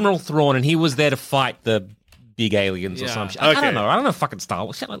Yeah. Admiral Thrawn, and he was there to fight the big aliens or Yeah. some shit. I Okay. don't know. I don't know fucking Star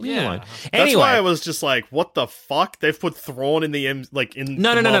Wars. Shut up, leave me Yeah. alone. That's Anyway, why I was just like, what the fuck? They've put Thrawn in the in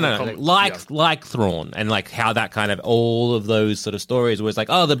No. the Marvel comic- Like Thrawn, and like how that kind of all of those sort of stories was like,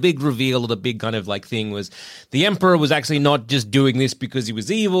 oh, the big reveal or the big kind of like thing was the Emperor was actually not just doing this because he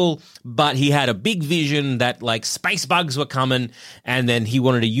was evil, but he had a big vision that like space bugs were coming, and then he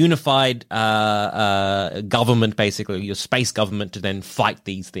wanted a unified government, basically your space government, to then fight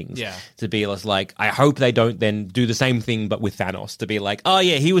these things. Yeah. To be like, I hope they don't then do the same thing but with Thanos, to be like, oh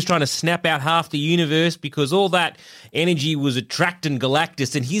yeah, he was trying to snap out half the universe because all that energy was attracting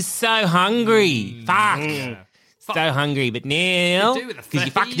Galactus and he's so hungry. Fuck. So hungry, but now, Could do with a because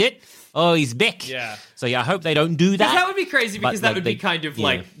you fatty. fucked it, oh, he's back. Yeah. So yeah, I hope they don't do Because that. that would be crazy, because But, that would be they- kind of yeah.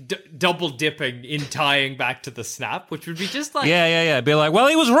 like double dipping in tying back to the snap, which would be just like... Yeah. Be like, well,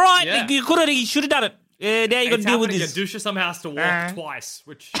 he was right. Yeah. He should have done it. Now you got to It's deal with happening this. again. Dusha somehow has to walk twice,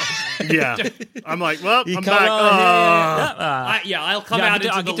 which... Yeah. I'm like, well, You I'm come back. on, I'll come Yeah, out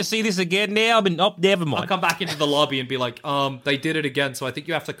into I the... get to see this again now, but never mind. I'll come back into the lobby and be like, they did it again, so I think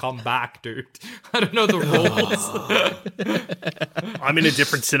you have to come back, dude. I don't know the rules. I'm in a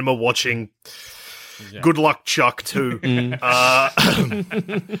different cinema watching Good Luck Chuck 2.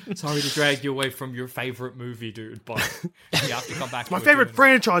 Sorry to drag you away from your favorite movie, dude, but you have to come back. My favorite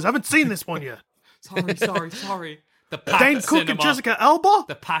franchise. I haven't seen this one yet. Sorry. The packed Dane Cook cinema. and Jessica Alba?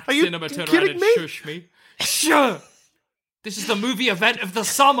 The packed Are you cinema turned around kidding and me? shush me. Sure. This is the movie event of the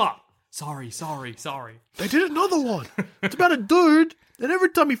summer. Sorry. They did another one. It's about a dude, and every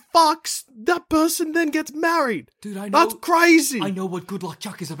time he fucks, that person then gets married. Dude, I know. That's crazy. I know what Good Luck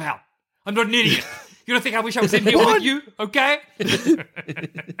Chuck is about. I'm not an idiot. You don't think I wish I was in here with you? Okay.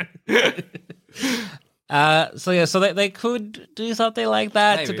 So they could do something like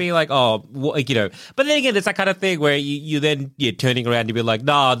that to Maybe. be like, oh, you know. But then again, it's that kind of thing where you then you're turning around to be like,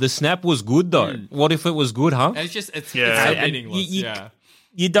 nah, the snap was good though. What if it was good, huh? And it's Yeah. so And meaningless. you-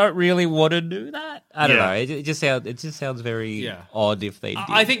 You don't really want to do that. I don't Yeah. know. It just sounds very Yeah. odd if they did.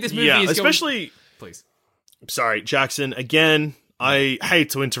 I think this movie Yeah, is especially... Please. Sorry, Jackson, again, I hate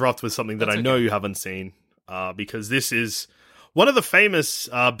to interrupt with something that I know you haven't seen, because this is one of the famous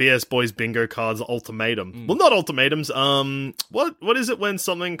BS Boys bingo cards, Ultimatum. Well, not ultimatums. What is it when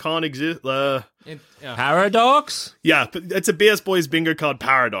something can't exist? Paradox? Yeah, but it's a BS Boys bingo card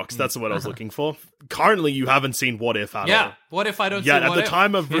paradox. That's what I was looking for. Currently, you haven't seen What If at all. Yeah. What if I don't Yeah, see at What the If?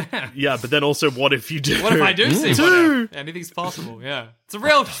 time of... Yeah, but then also, what if you do? What if I do see What Dude. If? Anything's possible, yeah. It's a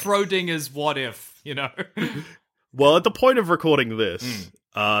real Schrodinger's What If, you know? Well, at the point of recording this,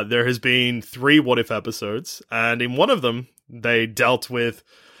 there has been 3 What If episodes, and in one of them, they dealt with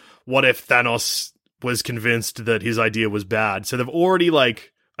what if Thanos was convinced that his idea was bad. So they've already,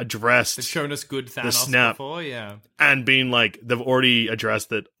 like, addressed... They've shown us good Thanos snap. before, yeah. and being like, they've already addressed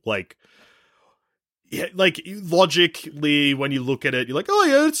that, like, yeah, like logically, when you look at it, you're like, oh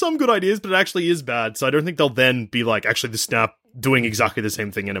yeah, it's some good ideas, but it actually is bad. So I don't think they'll then be like, actually, the snap doing exactly the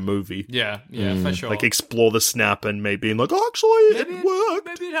same thing in a movie. Yeah, for sure. Like explore the snap and maybe like, oh, actually, it worked.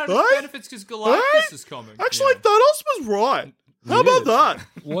 Maybe it had its benefits because Galactus is coming. Actually, Thanos was right. How about that?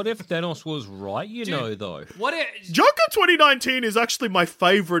 What if Thanos was right, though? What if... Joker 2019 is actually my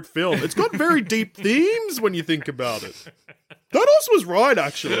favorite film. It's got very deep themes when you think about it. Thanos was right,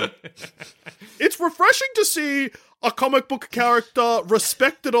 actually. It's refreshing to see a comic book character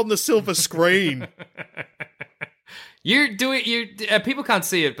respected on the silver screen. You're doing people can't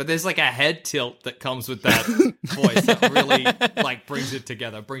see it, but there's like a head tilt that comes with that voice that really like brings it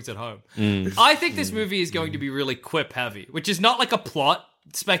together, brings it home. I think this movie is going to be really quip heavy, which is not like a plot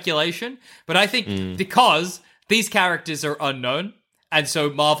speculation, but I think because these characters are unknown, and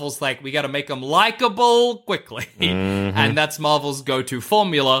so Marvel's like, we got to make them likable quickly, and that's Marvel's go-to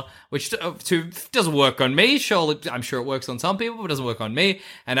formula, which doesn't work on me. Sure, I'm sure it works on some people, but it doesn't work on me,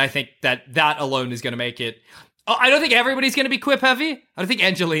 and I think that alone is going to make it. I don't think everybody's going to be quip heavy. I don't think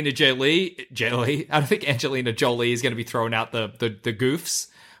Angelina Jolie. I don't think Angelina Jolie is going to be throwing out the goofs.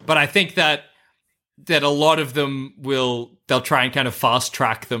 But I think that a lot of them they'll try and kind of fast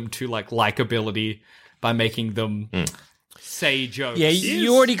track them to like likability by making them say jokes. Yeah,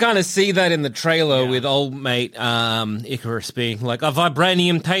 you already kind of see that in the trailer with old mate Icarus being like, a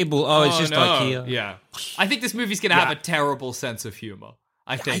vibranium table. Oh, it's just like here. Yeah. I think this movie's going to have a terrible sense of humor.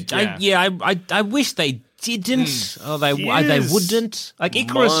 I think. I wish they didn't. They wouldn't. Like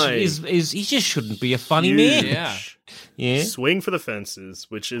Icarus is he just shouldn't be a funny man. Yeah. Swing for the fences,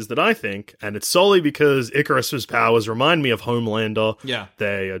 which is that I think, and it's solely because Icarus's powers remind me of Homelander. Yeah.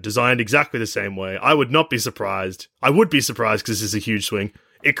 They are designed exactly the same way. I would not be surprised. I would be surprised because this is a huge swing.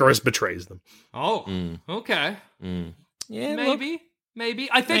 Icarus betrays them. Oh, okay. Yeah, Maybe.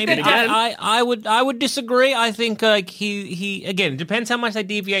 I think that I would disagree. I think like he again, it depends how much they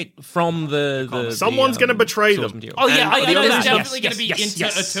deviate from the someone's going to betray them. Material. Oh yeah, I know there's definitely going to be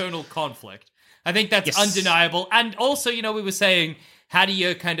inter-eternal conflict. I think that's undeniable. And also, we were saying, how do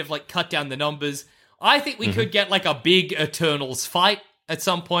you kind of like cut down the numbers? I think we could get like a big Eternals fight at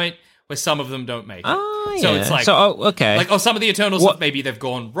some point where some of them don't make it. Oh, yeah. So it's like, okay. Like, some of the Eternals, maybe they've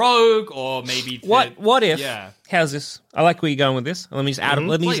gone rogue, or maybe... What if... Yeah. How's this? I like where you're going with this. Let me just add on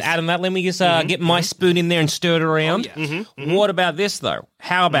that. Let me just get my spoon in there and stir it around. Oh, yeah. What about this, though?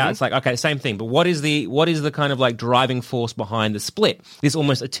 How about it's like, okay, same thing, but what is the kind of like driving force behind the split? This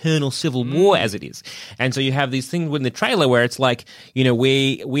almost eternal civil war as it is. And so you have these things in the trailer where it's like,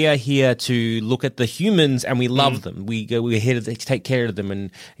 we are here to look at the humans and we love them. We're here to take care of them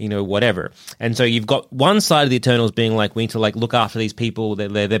and, whatever. And so you've got one side of the Eternals being like, we need to like look after these people.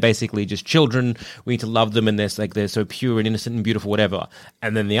 They're basically just children. We need to love them and they're so pure and innocent and beautiful, whatever.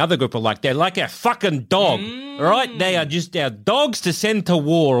 And then the other group are like, they're like a fucking dog, right? They are just our dogs to send to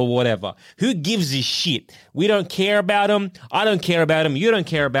war or whatever. Who gives a shit? We don't care about them. I don't care about them. You don't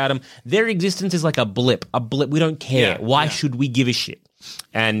care about them. Their existence is like a blip. We don't care. Why should we give a shit?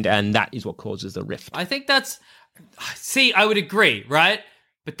 And that is what causes the rift. I think I would agree, right?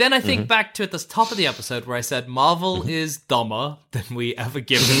 But then I think back to at the top of the episode where I said Marvel is dumber than we ever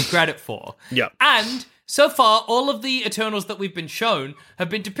give them credit for. Yeah. And so far, all of the Eternals that we've been shown have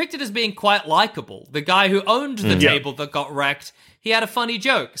been depicted as being quite likable. The guy who owned the table that got wrecked, he had a funny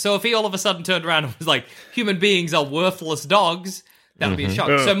joke. So if he all of a sudden turned around and was like, human beings are worthless dogs, that would be a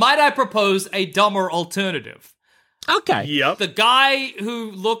shock. So might I propose a dumber alternative? Okay. Yep. The guy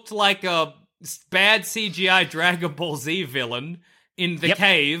who looked like a bad CGI Dragon Ball Z villain in the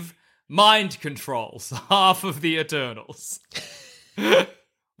cave mind controls half of the Eternals.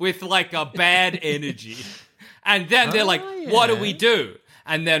 With like a bad energy. And then they're like, what do we do?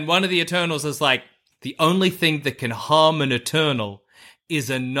 And then one of the Eternals is like, the only thing that can harm an Eternal is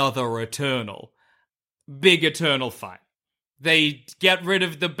another Eternal. Big Eternal fight. They get rid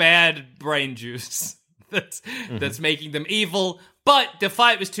of the bad brain juice that's making them evil, but the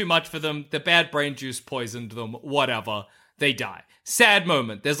fight was too much for them. The bad brain juice poisoned them, whatever. They die. Sad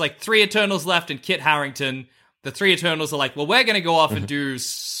moment. There's like 3 Eternals left and Kit Harington. The 3 Eternals are like, well, we're going to go off and do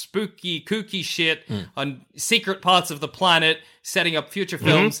spooky, kooky shit on secret parts of the planet, setting up future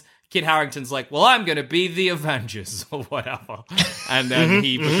films. Kit Harington's like, well, I'm going to be the Avengers or whatever. And then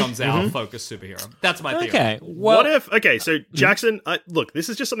he becomes our focus superhero. That's my theory. Okay. Well, so Jackson, look, this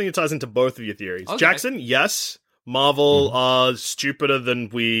is just something that ties into both of your theories. Okay. Jackson, yes, Marvel are stupider than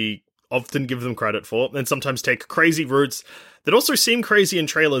we often give them credit for, and sometimes take crazy routes that also seem crazy in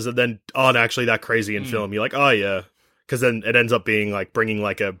trailers and then aren't actually that crazy in film. You're like, oh yeah. Because then it ends up being like bringing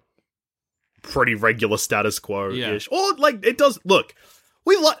like a pretty regular status quo-ish. Or like it does, look,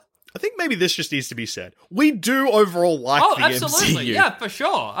 I think maybe this just needs to be said. We do overall like the absolutely. MCU. Yeah, for sure.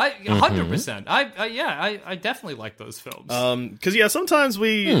 100%. I definitely like those films. Because sometimes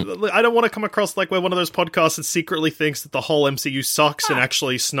I don't want to come across like we're one of those podcasts that secretly thinks that the whole MCU sucks and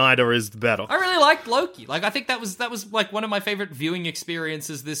actually Snyder is the better. I really liked Loki. Like, I think that was like one of my favorite viewing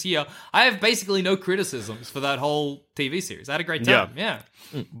experiences this year. I have basically no criticisms for that whole TV series. I had a great time. Yeah.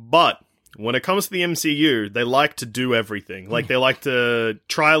 But when it comes to the MCU, they like to do everything. Like, they like to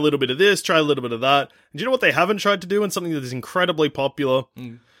try a little bit of this, try a little bit of that. And do you know what they haven't tried to do, and something that is incredibly popular?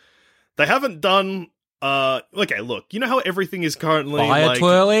 They haven't done... okay, look, you know how everything is currently... Fire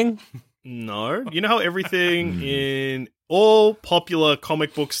twirling? No. You know how everything in all popular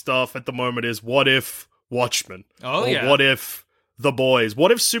comic book stuff at the moment is, what if Watchmen? Oh, or what if The Boys?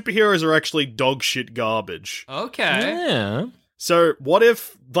 What if superheroes are actually dog shit garbage? Okay. Yeah. So what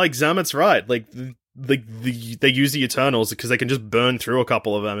if, like, Zamet's right, like, they use the Eternals because they can just burn through a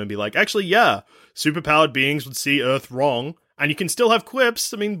couple of them and be like, actually, yeah, superpowered beings would see Earth wrong, and you can still have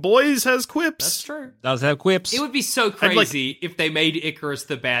quips. I mean, Boys has quips. That's true. Does have quips. It would be so crazy if they made Icarus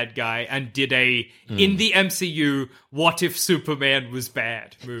the bad guy and did in the MCU, what if Superman was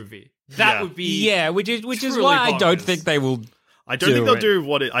bad movie. That would be which is why I don't think they will. I don't think they'll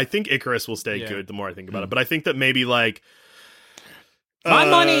do I think Icarus will stay good the more I think about it, but I think that maybe, like... My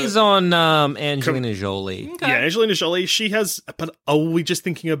money's on Angelina Jolie. Okay. Yeah, Angelina Jolie, she has... But are we just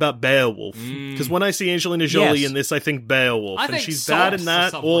thinking about Beowulf? Because when I see Angelina Jolie in this, I think Beowulf. I and think she's Sauce bad in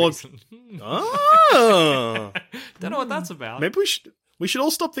that. for some reason. Oh! Don't know what that's about. Maybe we should all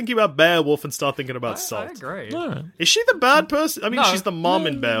stop thinking about Beowulf and start thinking about Salt. I agree. No. Is she the bad person? I mean, No. she's the mom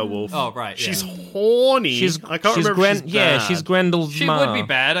in Beowulf. Oh, right. Yeah. She's horny. I can't remember if she's bad. she's Grendel's She ma. would be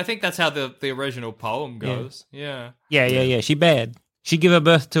bad. I think that's how the original poem goes. Yeah. Yeah. She bad. She give her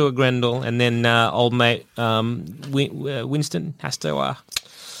birth to a Grendel, and then old mate Winston has to. Do you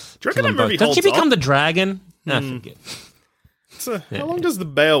reckon that movie Does holds she become up? the dragon? No, forget. How long does the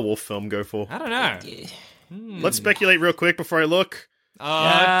Beowulf film go for? I don't know. Let's speculate real quick before I look. 2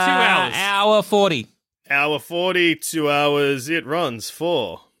 hours. Hour 40. Hour 40, 2 hours. It runs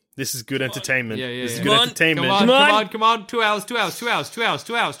for. This is good entertainment. This is good entertainment. Come on. 2 hours.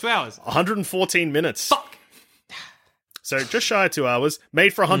 114 minutes. Fuck. So just shy of 2 hours.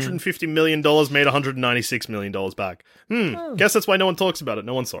 Made for $150 million, made $196 million back. Guess that's why no one talks about it.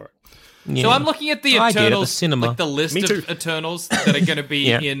 No one saw it. Yeah. So I'm looking at the I get it, the Eternals, cinema. like the list Me too. of Eternals that are going to be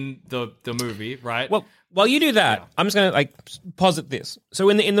in the movie, right? Well, while you do that, I'm just going to posit this. So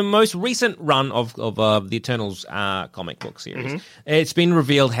in the most recent run of the Eternals comic book series, it's been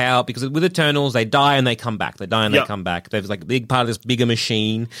revealed how, because with Eternals they die and they come back, they come back. There's like a big part of this bigger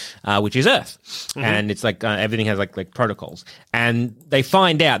machine, which is Earth, and it's like everything has like protocols. And they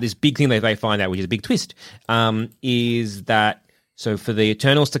find out this big thing that they find out, which is a big twist, is that so for the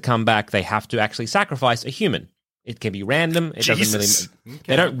Eternals to come back, they have to actually sacrifice a human. It can be random. It doesn't really.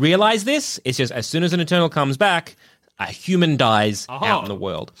 They don't realize this. It's just as soon as an Eternal comes back, a human dies out in the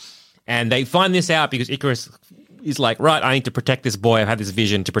world, and they find this out because Icarus is like, right, I need to protect this boy. I've had this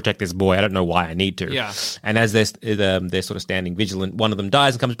vision to protect this boy. I don't know why I need to. Yeah. And as they're sort of standing vigilant, one of them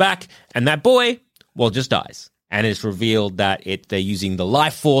dies and comes back, and that boy, just dies. And it's revealed that they're using the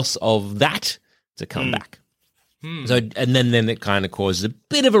life force of that to come back. So, and then it kind of causes a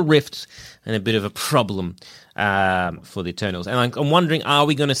bit of a rift and a bit of a problem for the Eternals. And I'm wondering, are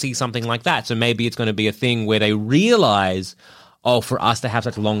we going to see something like that? So maybe it's going to be a thing where they realize, for us to have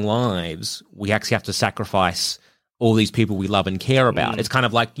such long lives, we actually have to sacrifice all these people we love and care about. It's kind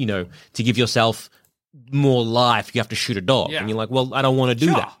of like, to give yourself more life, you have to shoot a dog. And you're like, well, I don't want to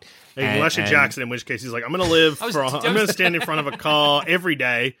do that. Leslie Jackson, in which case he's like, I'm going to live I'm going to stand in front of a car every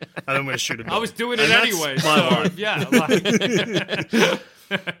day, and I'm going to shoot a dog. I was doing it anyway.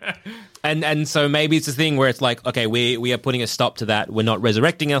 And so maybe it's a thing where it's like, okay, we are putting a stop to that. We're not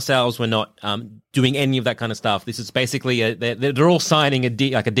resurrecting ourselves. We're not doing any of that kind of stuff. This is basically they're all signing a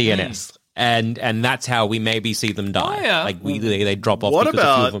DNS. And that's how we maybe see them die. Oh, yeah. Like they drop off because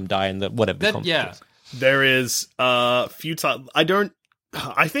a few of them die in whatever the conflict is. There is a few times.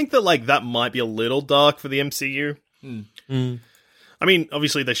 I think that that might be a little dark for the MCU. I mean,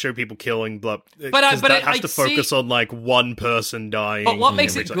 obviously they show people killing, but that has to focus on one person dying. But what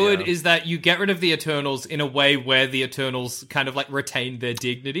makes it good is that you get rid of the Eternals in a way where the Eternals kind of retain their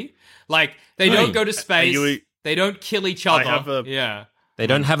dignity. Like they don't go to space, they don't kill each other. They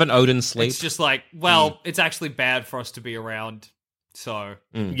don't have an Odin sleep. It's just it's actually bad for us to be around. So or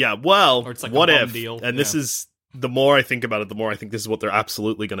it's what if? Deal. And this is. The more I think about it, the more I think this is what they're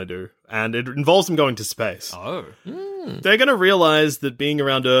absolutely going to do. And it involves them going to space. Oh. They're going to realize that being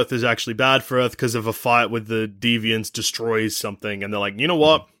around Earth is actually bad for Earth because of a fight with the Deviants destroys something. And they're like, you know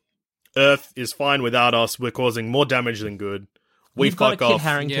what? Earth is fine without us. We're causing more damage than good. We We've got fuck a Kit off.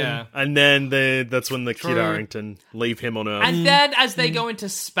 Harington. Yeah. And then that's when the True. Kit Harington leave him on Earth. And then as they go into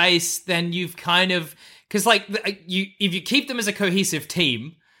space, then you've kind of... Because, like, if you keep them as a cohesive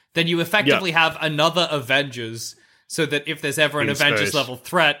team, then you effectively have another Avengers, so that if there's ever an In Avengers-level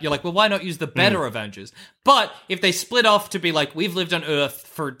threat, you're like, well, why not use the better Avengers? But if they split off to be like, we've lived on Earth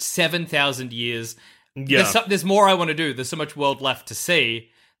for 7,000 years, there's more I want to do, there's so much world left to see,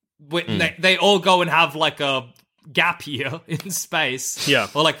 they all go and have, like, a gap year in space. Yeah.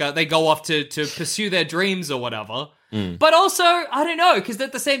 Or, like, they go off to pursue their dreams or whatever. But also, I don't know, because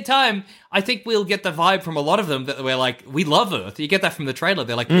at the same time, I think we'll get the vibe from a lot of them that we're like, we love Earth. You get that from the trailer.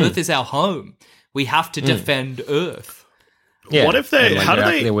 They're like, Earth is our home. We have to defend Earth. Yeah. What if they? And, How do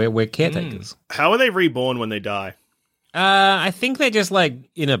they? We're caretakers. How are they reborn when they die? I think they're just like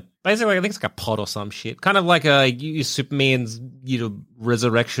basically, I think it's like a pod or some shit. Kind of like a Superman's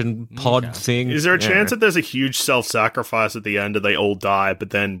resurrection pod thing. Is there a chance that there's a huge self-sacrifice at the end and they all die, but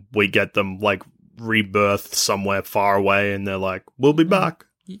then we get them like rebirth somewhere far away and they're like, we'll be back?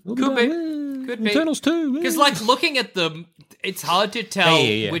 Could be. Eternals too. Because, like, looking at them, it's hard to tell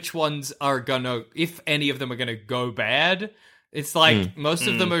Yeah. which ones are gonna, if any of them are gonna go bad. It's like, most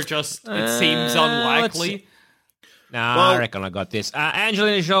of them are just, it seems unlikely. Nah, Well- I reckon I got this.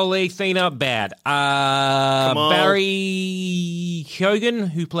 Angelina Jolie, Athena, bad. on. Barry Keoghan,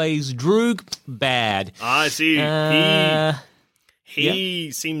 who plays Droog, bad. I see. Uh,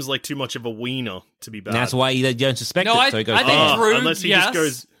 He seems like too much of a wiener to be bad. That's why you don't suspect No, it. So he goes I think bad. Droog, unless he yes. just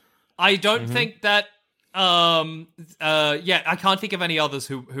goes. I don't think that, I can't think of any others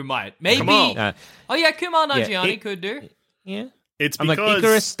who might. Maybe. Kamal. Oh, yeah, Kumail Yeah, Nanjiani could do. Yeah. It's I'm because like,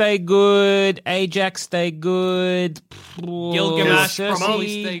 Icarus, stay good. Ajax, stay good. Gilgamesh, Cersei,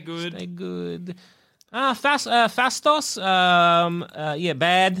 probably stay good. Stay good. Fastos,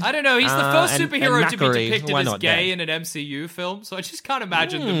 bad. I don't know. He's the first and superhero to be Macquarie. depicted Why as not gay bad? in an MCU film, so I just can't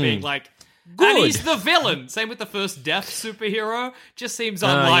imagine them being like... Good. And he's the villain. Same with the first deaf superhero. Just seems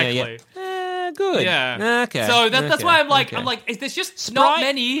Yeah, unlikely. Good. Yeah. Okay. So that's okay, why I'm like, okay. there's just not Sprite,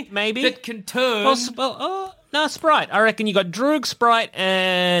 many maybe? that can turn. No, Sprite. I reckon you got Droog, Sprite,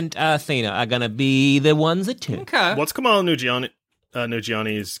 and Athena are going to be the ones that turn. Okay. what's Kamal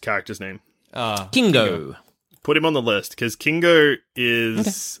Nanjiani's character's name? Kingo. Put him on the list because Kingo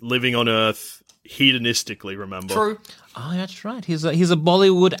is living on Earth hedonistically. Remember? True. Oh, that's right. He's a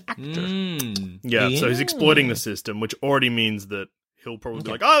Bollywood actor. Yeah, so he's exploiting the system, which already means that he'll probably be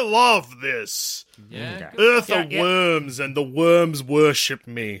like, "I love this. Yeah. good. Earth Yeah, are worms, and the worms worship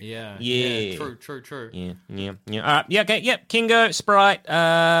me." Yeah. Yeah. True. Yeah. All right. Yeah. Okay. Yep. Kingo, Sprite,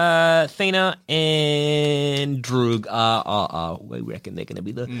 Athena, and Droog. We reckon they're going to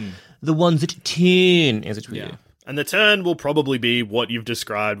be the ones that turn, as it's Yeah. weird. And the turn will probably be what you've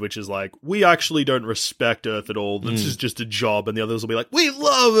described, which is like, we actually don't respect Earth at all. This is just a job. And the others will be like, we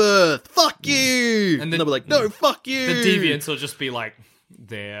love Earth. Fuck you. And they'll be like, no, fuck you. The deviants will just be like,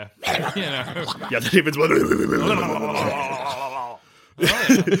 there. You know. Yeah, the deviants will.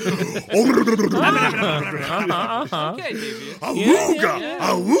 Okay, deviants.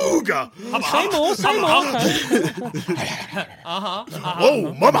 Awooga. Awooga. Same more.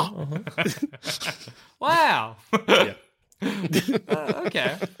 Oh, mama. Wow. Yeah.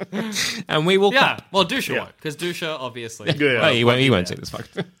 Okay. And we will. Yeah. Well, Dusha won't, because Dusha obviously. Yeah, Oh, he won't see this. Fuck.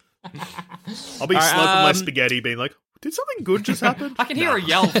 I'll be slurping my spaghetti, being like, did something good just happen? I can hear a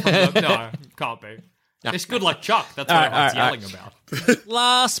yell from them. No, can't be. It's good like Chuck. That's what everyone's yelling about.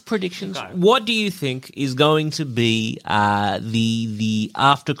 Last predictions. Okay. What do you think is going to be the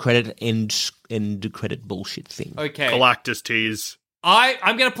after credit and credit bullshit thing? Okay. Galactus tease.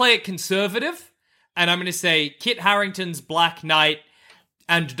 I'm going to play it conservative, and I'm going to say Kit Harington's Black Knight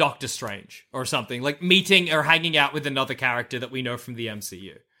and Doctor Strange or something, like meeting or hanging out with another character that we know from the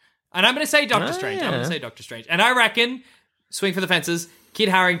MCU. And I'm going to say Doctor Strange. I'm going to say Doctor Strange. And I reckon, swing for the fences, Kit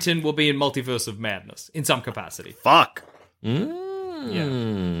Harington will be in Multiverse of Madness in some capacity. Fuck.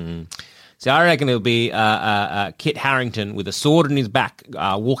 Yeah. So I reckon it'll be Kit Harington with a sword in his back,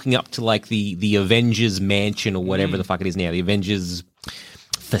 walking up to like the Avengers mansion or whatever the fuck it is now, the Avengers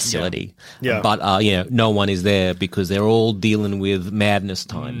facility. Yeah. But no one is there because they're all dealing with madness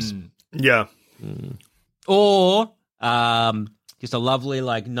times. Yeah. Or just a lovely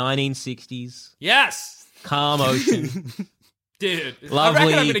like 1960s Yes! calm ocean, Dude. I Lovely-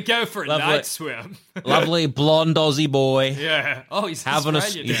 reckon I'm going to go for a lovely- night swim. lovely blonde Aussie boy Yeah. Oh, he's having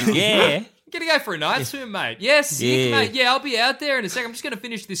Australian now. yeah. I'm gonna go for a night swim, mate. Yeah, sick, Yeah. mate. Yeah, I'll be out there in a second. I'm just gonna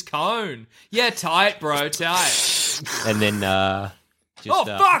finish this cone. Yeah, tight, bro, tight. And then Oh,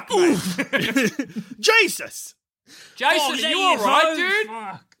 fuck, mate. Jesus. Jason, are you alright,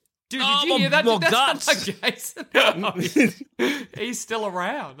 dude? Dude, did you hear that? more That guts. sounds like Jason. Oh, he's still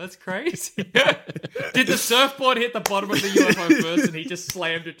around. That's crazy. Did the surfboard hit the bottom of the UFO first and he just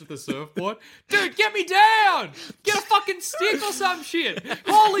slammed it to the surfboard? Dude, get me down! Get a fucking stick or some shit!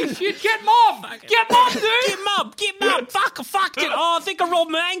 Holy shit, get mom! Get mom, dude! Get mum! Fuck, I fucked it! Oh, I think I rolled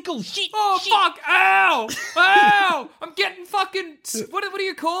my ankle! Shit! Oh, shit. fuck! Ow! Ow! I'm getting fucking... What do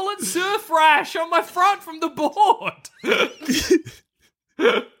you call it? Surf rash on my front from the board!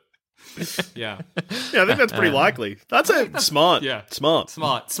 Yeah, I think that's pretty likely. That's smart. Yeah. Smart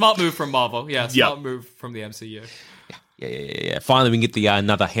move from Marvel. Yeah, smart move from the MCU. Yeah. Finally, we can get the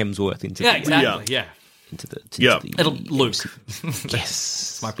another Hemsworth into Yeah, the, exactly. Yeah, into the it'll Luke. Yes,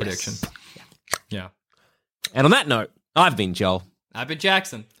 That's my prediction. Yeah. And on that note, I've been Joel. I've been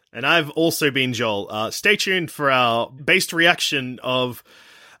Jackson. And I've also been Joel. Stay tuned for our based reaction of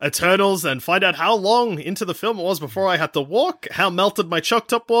Eternals and find out how long into the film it was before I had to walk, how melted my Choc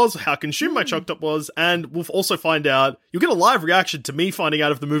Top was, how consumed my Choc Top was, and we'll also find out, you'll get a live reaction to me finding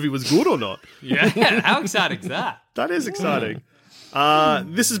out if the movie was good or not. Yeah, how exciting is that? That is exciting.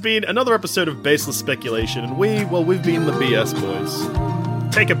 This has been another episode of Baseless Speculation, and we've been the BS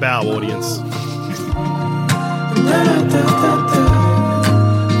Boys. Take a bow, audience.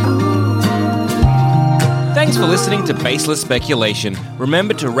 Thanks for listening to Baseless Speculation.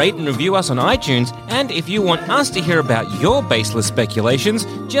 Remember to rate and review us on iTunes, and if you want us to hear about your baseless speculations,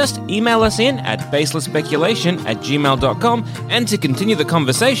 just email us in at baselesspeculation@gmail.com, and to continue the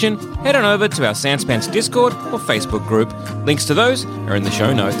conversation, head on over to our Sanspants Discord or Facebook group. Links to those are in the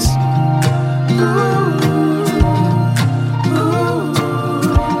show notes.